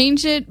had to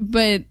change it,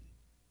 but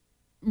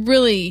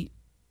really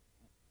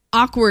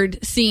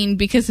awkward scene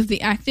because of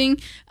the acting.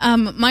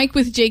 Mike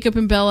with Jacob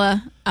and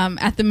Bella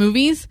at the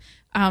movies.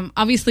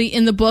 Obviously,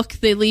 in the book,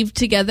 they leave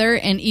together,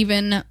 and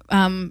even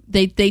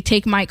they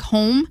take Mike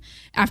home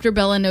after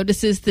Bella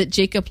notices that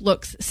Jacob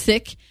looks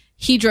sick.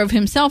 He drove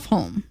himself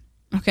home.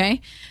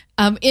 Okay.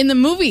 In the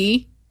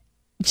movie,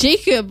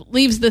 Jacob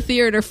leaves the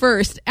theater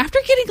first after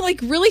getting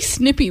like really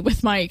snippy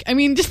with Mike. I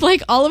mean, just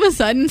like all of a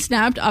sudden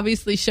snapped,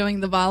 obviously showing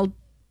the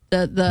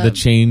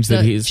change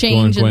that he's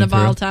change going in the through.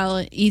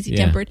 volatile, easy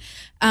tempered,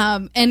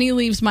 and he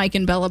leaves Mike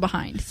and Bella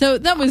behind. So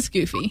that was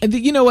goofy. And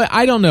you know what?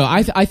 I don't know.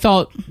 I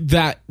thought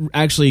that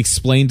actually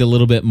explained a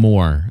little bit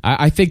more.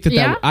 I think that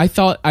Yeah? I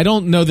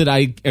don't know that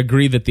I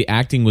agree that the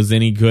acting was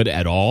any good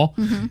at all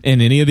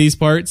in any of these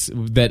parts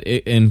that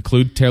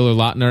include Taylor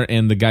Lautner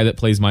and the guy that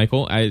plays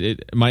Michael. I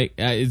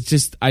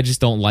just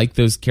don't like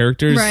those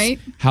characters, Right.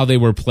 how they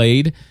were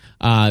played.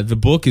 The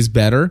book is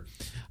better.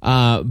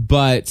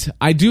 But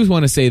I do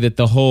want to say that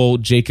the whole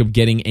Jacob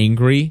getting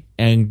angry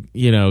and,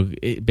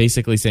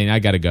 basically saying, I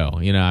got to go,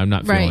 I'm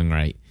not Right. feeling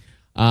right.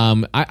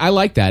 I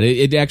like that.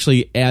 It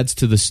actually adds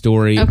to the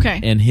story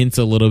and hints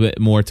a little bit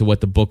more to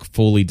what the book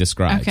fully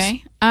describes.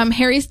 Okay.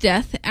 Harry's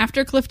death.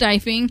 After cliff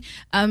diving,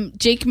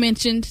 Jake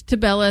mentioned to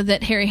Bella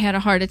that Harry had a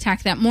heart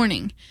attack that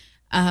morning.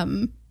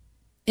 In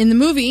the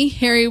movie,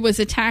 Harry was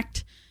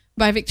attacked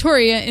by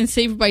Victoria and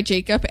saved by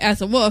Jacob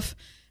as a wolf,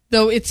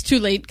 though it's too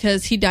late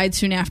because he died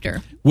soon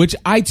after. Which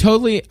I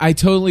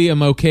totally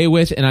am okay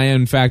with, and I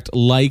in fact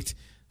liked.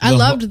 I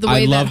loved the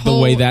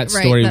way that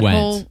story that went.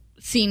 whole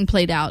scene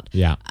played out.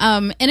 Yeah.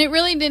 And it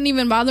really didn't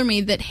even bother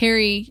me that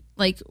Harry,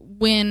 like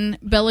when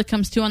Bella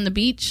comes to on the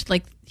beach,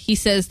 like he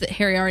says that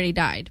Harry already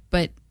died,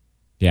 but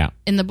Yeah.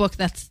 in the book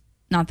that's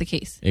not the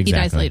case. Exactly. He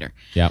dies later.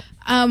 Yep.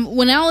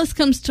 When Alice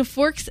comes to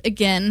Forks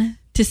again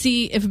to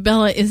see if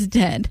Bella is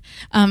dead,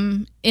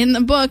 in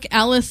the book,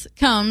 Alice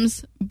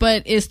comes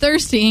but is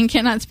thirsty and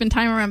cannot spend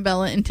time around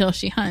Bella until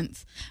she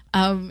hunts.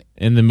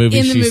 In the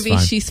movie,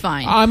 she's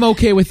fine. I'm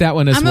okay with that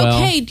one as well.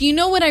 I'm okay. Do you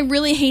know what I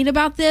really hate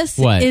about this?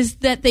 What? Is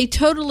that they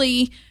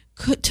totally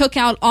took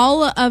out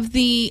all of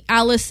the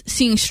Alice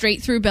seeing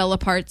straight through Bella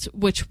parts,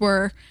 which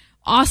were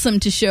awesome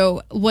to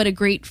show what a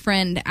great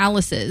friend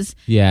Alice is.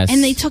 Yes.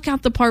 And they took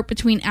out the part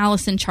between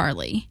Alice and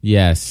Charlie.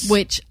 Yes.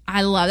 Which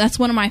I love. That's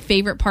one of my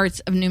favorite parts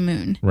of New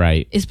Moon.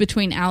 Right. Is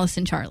between Alice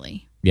and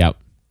Charlie. Yep.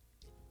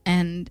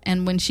 And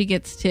when she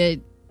gets to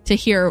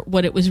hear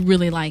what it was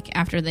really like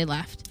after they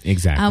left.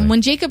 Exactly.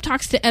 When Jacob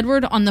talks to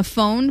Edward on the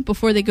phone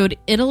before they go to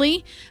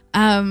Italy,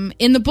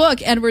 in the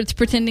book, Edward's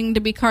pretending to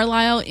be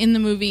Carlisle. In the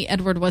movie,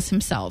 Edward was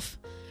himself.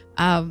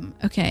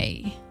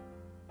 Okay.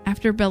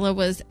 After Bella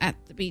was at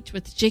the beach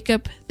with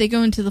Jacob, they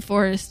go into the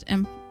forest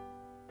and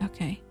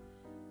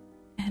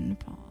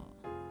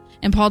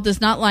Paul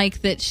does not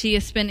like that she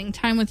is spending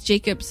time with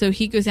Jacob, so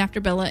he goes after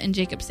Bella and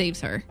Jacob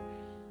saves her.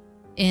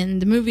 In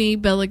the movie,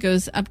 Bella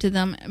goes up to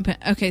them.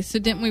 Okay, so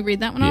didn't we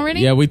read that one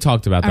already? Yeah, we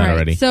talked about that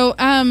already. So,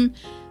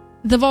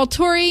 the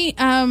Volturi,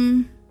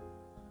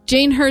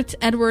 Jane hurts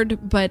Edward,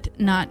 but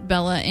not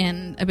Bella,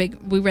 and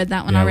we read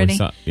that one already.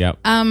 Yep.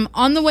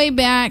 On the way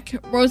back,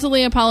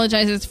 Rosalie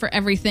apologizes for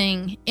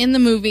everything. In the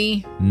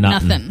movie,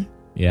 nothing.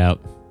 Yep.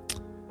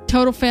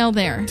 Total fail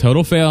there.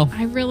 Total fail.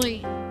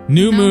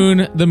 New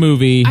Moon, the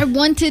movie. I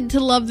wanted to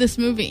love this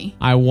movie.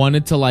 I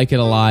wanted to like it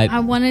a lot. I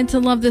wanted to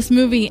love this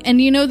movie. And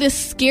this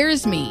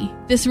scares me.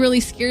 This really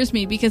scares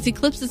me because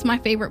Eclipse is my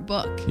favorite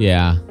book.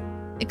 Yeah.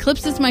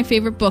 Eclipse is my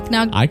favorite book.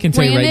 Now, I can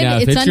tell you right now,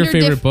 if it's your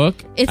favorite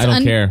book, I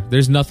don't care.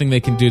 There's nothing they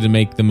can do to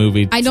make the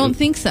movie. I don't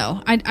think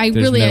so. I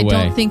no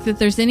don't think that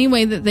there's any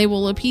way that they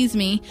will appease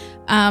me.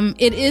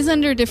 It is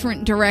under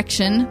different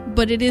direction,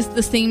 but it is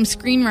the same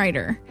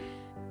screenwriter.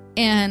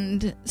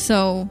 And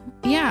so,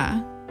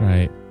 yeah.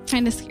 Right.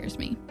 Kind of scares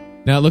me.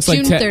 Now it looks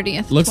June like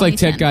 30th, looks like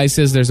Tech Guy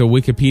says there's a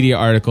Wikipedia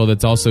article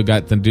that's also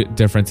got the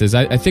differences.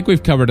 I think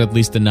we've covered at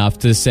least enough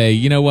to say,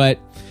 you know what,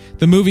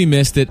 the movie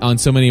missed it on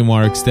so many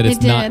marks that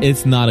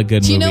it's not a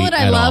good movie. Do you know what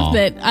I love?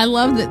 I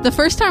loved it the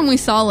first time we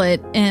saw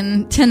it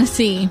in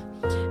Tennessee,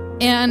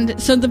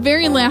 and so the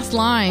very last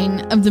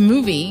line of the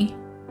movie,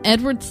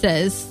 Edward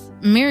says,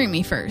 "Marry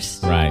me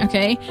first." Right.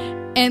 Okay.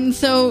 And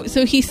so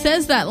he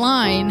says that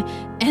line,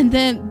 and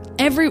then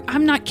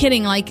I'm not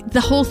kidding, like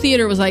the whole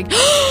theater was like,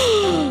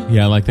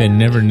 yeah, like they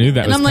never knew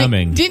that and was I'm like,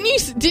 coming.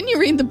 Didn't you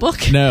read the book?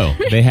 No,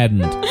 they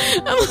hadn't.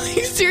 I'm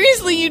like,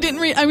 seriously, you didn't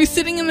read? I was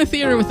sitting in the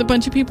theater with a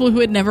bunch of people who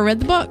had never read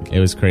the book. It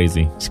was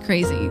crazy. It's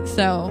crazy.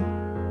 So,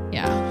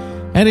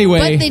 yeah. Anyway,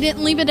 but they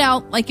didn't leave it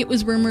out like it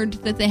was rumored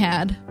that they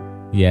had.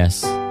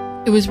 Yes.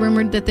 It was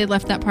rumored that they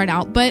left that part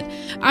out. But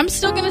I'm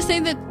still going to say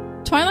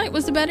that Twilight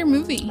was a better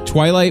movie.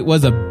 Twilight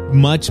was a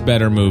much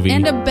better movie.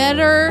 And a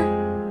better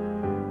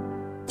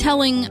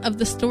telling of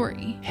the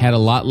story. Had a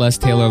lot less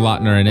Taylor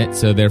Lautner in it,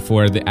 so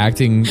therefore the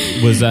acting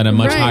was at a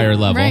much higher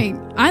level. Right.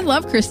 I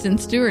love Kristen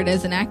Stewart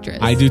as an actress.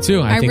 I do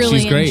too. I think really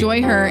she's great.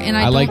 enjoy her, and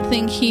I don't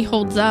think he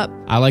holds up.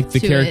 I like the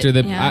character it,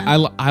 that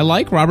yeah. I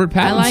like Robert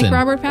Pattinson. I like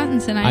Robert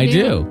Pattinson. I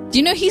do. Do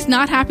you know he's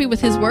not happy with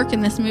his work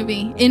in this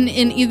movie? In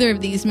either of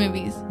these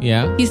movies?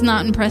 Yeah. He's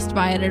not impressed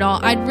by it at all.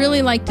 I'd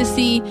really like to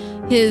see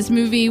his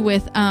movie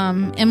with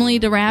Emily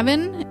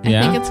DeRavin.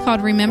 I think it's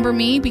called Remember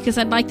Me, because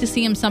I'd like to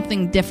see him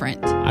something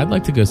different. I'd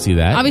like to go see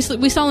that. Obviously,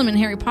 we saw him in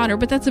Harry Potter,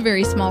 but that's a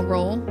very small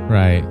role.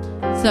 Right.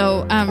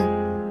 So,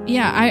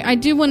 I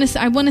do want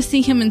to. I want to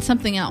see him in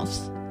something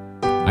else.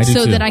 I do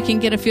so too. that I can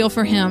get a feel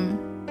for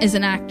him as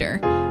an actor.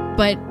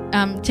 But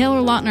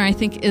Taylor Lautner, I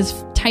think, is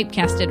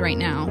typecasted right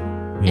now.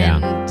 Yeah.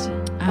 And,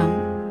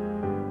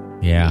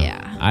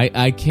 yeah.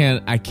 I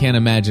can't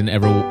imagine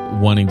ever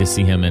wanting to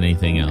see him in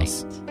anything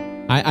else. Right.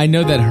 I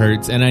know that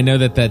hurts, and I know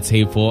that that's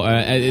hateful.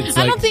 I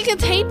don't think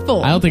it's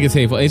hateful. I don't think it's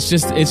hateful. It's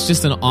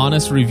just an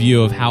honest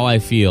review of how I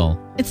feel.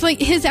 It's like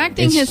his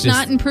acting has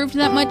not improved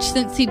that much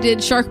since he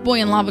did Shark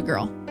Boy and Lava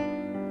Girl.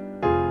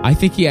 I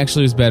think he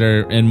actually was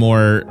better and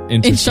more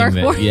interesting. In Shark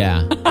Boy?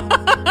 Yeah.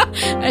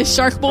 As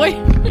Shark Boy?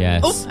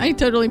 Yes. Oh, I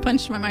totally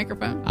punched my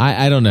microphone.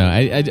 I don't know.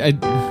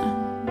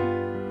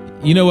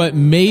 You know what?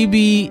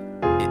 Maybe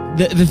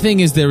the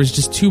thing is there was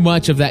just too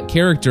much of that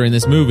character in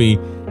this movie,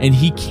 and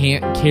he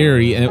can't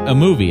carry a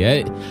movie.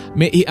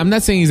 I'm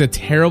not saying he's a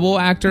terrible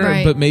actor,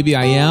 but maybe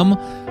I am.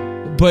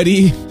 But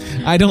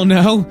I don't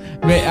know.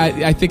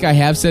 I think I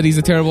have said he's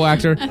a terrible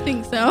actor. I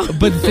think so.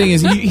 But the thing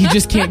is, he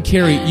just can't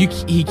carry.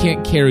 He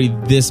can't carry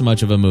this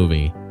much of a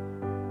movie.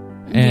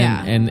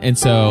 And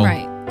so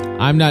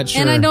I'm not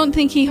sure. And I don't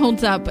think he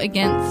holds up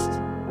against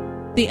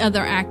the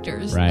other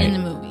actors in the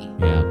movie.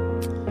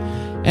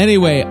 Yeah.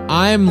 Anyway,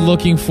 I'm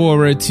looking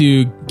forward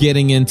to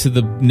getting into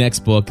the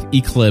next book,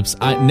 Eclipse.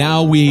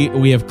 Now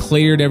we have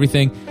cleared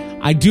everything.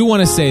 I do want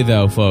to say,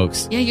 though,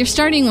 folks. Yeah, you're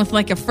starting with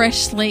like a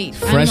fresh slate.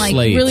 I'm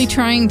really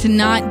trying to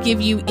not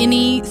give you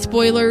any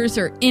spoilers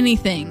or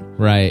anything.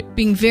 Right.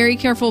 Being very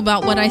careful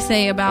about what I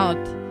say about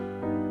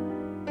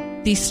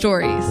these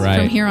stories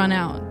from here on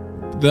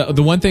out.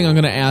 The one thing I'm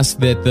going to ask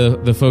that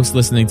the folks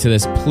listening to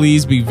this,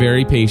 please be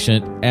very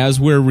patient. As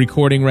we're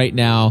recording right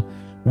now,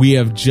 we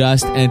have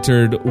just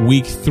entered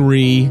week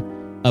 3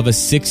 of a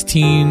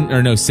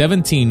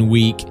 17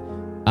 week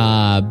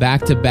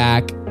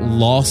back-to-back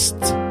Lost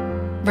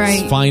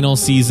final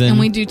season. And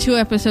we do 2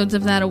 episodes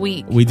of that a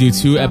week. We do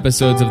 2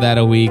 episodes of that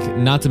a week,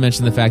 not to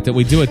mention the fact that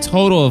we do a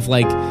total of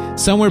like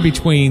somewhere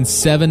between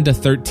 7 to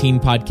 13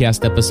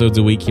 podcast episodes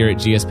a week here at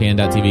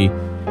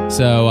gspn.tv.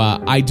 So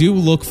I do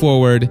look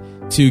forward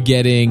to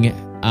getting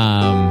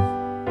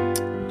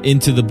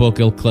into the book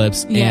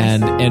Eclipse,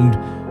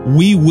 and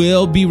we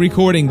will be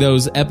recording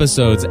those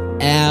episodes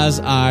as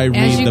I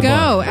read the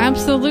book.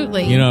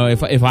 Absolutely. You know,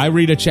 if I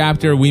read a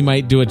chapter, we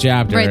might do a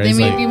chapter. Right, they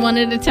may be one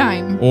at a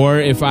time. Or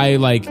if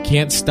I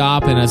can't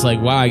stop and it's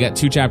like, wow, I got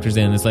 2 chapters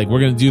in, it's like we're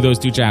going to do those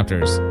 2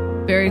 chapters.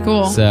 Very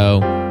cool. So,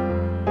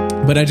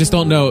 but I just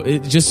don't know.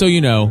 Just so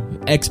you know,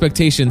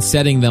 expectation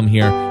setting them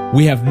here.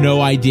 We have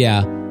no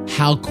idea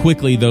how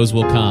quickly those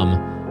will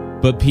come.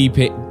 But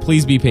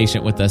please be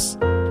patient with us.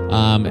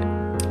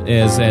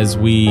 As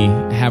we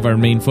have our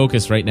main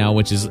focus right now,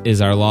 which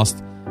is our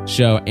Lost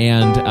show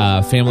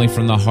and Family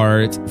from the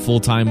Heart,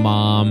 Full-Time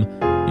Mom,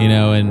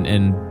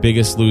 and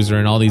Biggest Loser,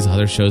 and all these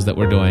other shows that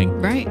we're doing.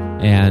 Right.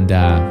 And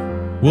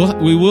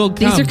we will come.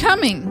 These are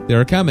coming.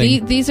 They're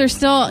coming. These are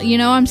still,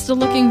 I'm still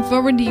looking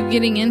forward to you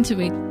getting into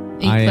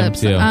Eclipse. I am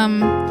too.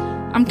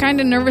 I'm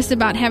kind of nervous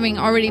about having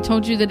already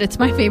told you that it's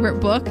my favorite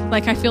book.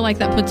 Like, I feel like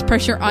that puts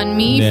pressure on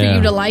me for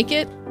you to like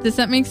it. Does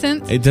that make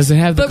sense? It doesn't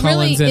have the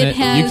Cullens really, in it.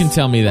 You can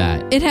tell me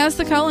that. It has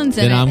the Cullens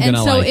in it. I'm gonna and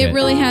so like it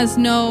really has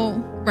no...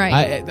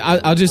 Right.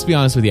 I'll just be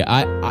honest with you.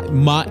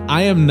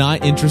 I am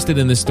not interested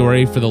in this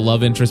story for the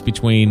love interest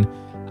between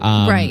Bella and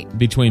Edward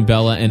at all.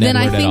 Then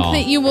I think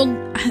that you will...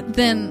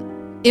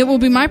 Then it will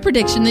be my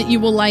prediction that you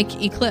will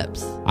like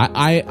Eclipse.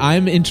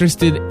 I'm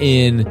interested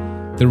in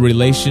the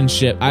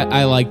relationship.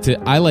 I like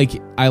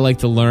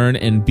to learn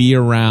and be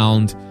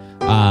around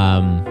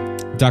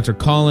Dr.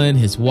 Cullen,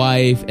 his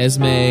wife,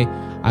 Esme.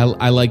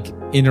 I like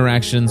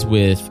interactions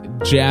with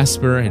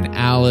Jasper and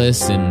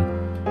Alice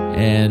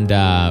and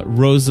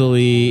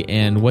Rosalie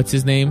and what's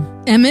his name?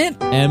 Emmett.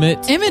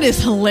 Emmett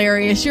is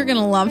hilarious. You're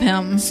gonna love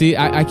him. See,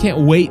 I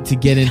can't wait to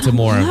get into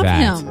more of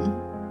that. Him.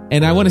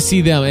 And I want to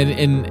see them,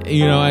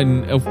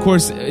 and of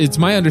course, it's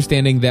my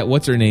understanding that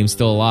what's her name's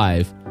still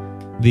alive.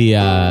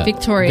 The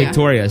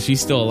Victoria, she's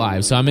still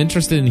alive. So I'm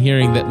interested in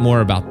hearing that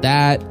more about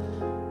that.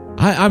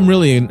 I'm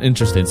really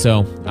interested,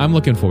 so I'm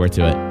looking forward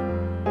to it.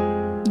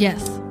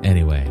 Yes.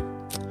 Anyway.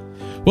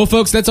 Well,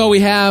 folks, that's all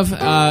we have.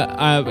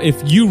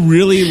 If you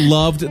really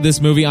loved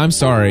this movie, I'm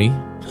sorry.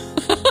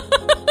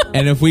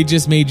 And if we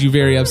just made you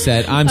very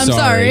upset, I'm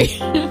sorry.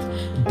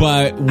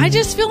 But I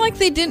just feel like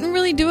they didn't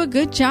really do a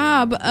good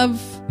job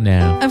of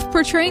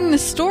portraying the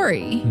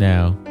story.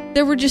 No.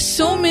 There were just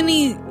so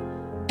many,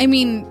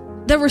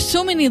 there were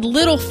so many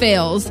little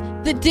fails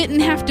that didn't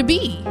have to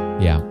be.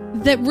 Yeah.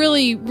 That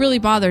really, really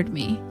bothered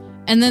me.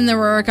 And then there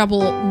were a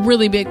couple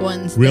really big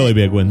ones. Really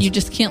big ones. You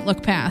just can't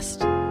look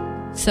past.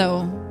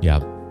 So. Yeah.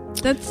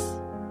 That's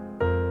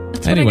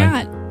anyway, what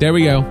I got. There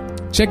we go.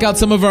 Check out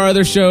some of our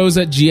other shows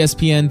at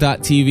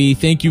gspn.tv.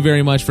 Thank you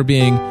very much for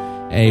being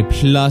a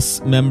Plus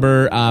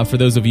member. For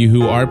those of you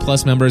who are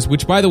Plus members,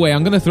 which, by the way,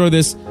 I'm going to throw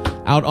this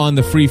out on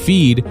the free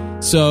feed.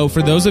 So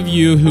for those of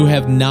you who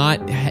have not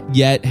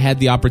yet had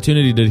the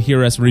opportunity to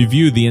hear us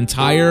review the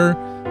entire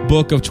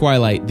book of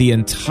Twilight, the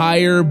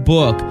entire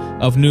book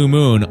of New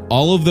Moon,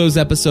 all of those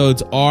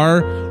episodes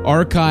are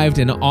archived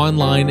and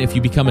online. If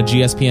you become a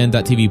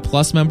gspn.tv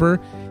Plus member,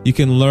 you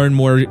can learn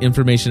more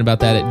information about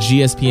that at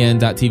gspn.tv/plus.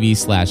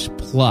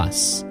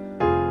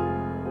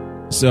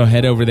 So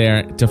head over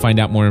there to find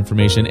out more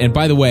information. And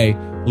by the way,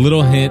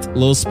 little hint,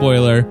 little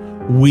spoiler,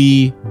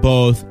 we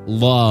both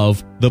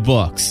love the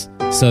books.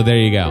 So there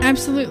you go.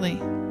 Absolutely.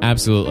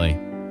 Absolutely.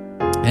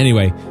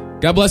 Anyway,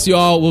 God bless you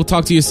all. We'll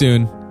talk to you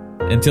soon.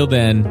 Until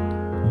then,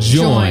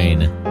 join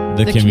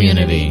the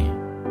community.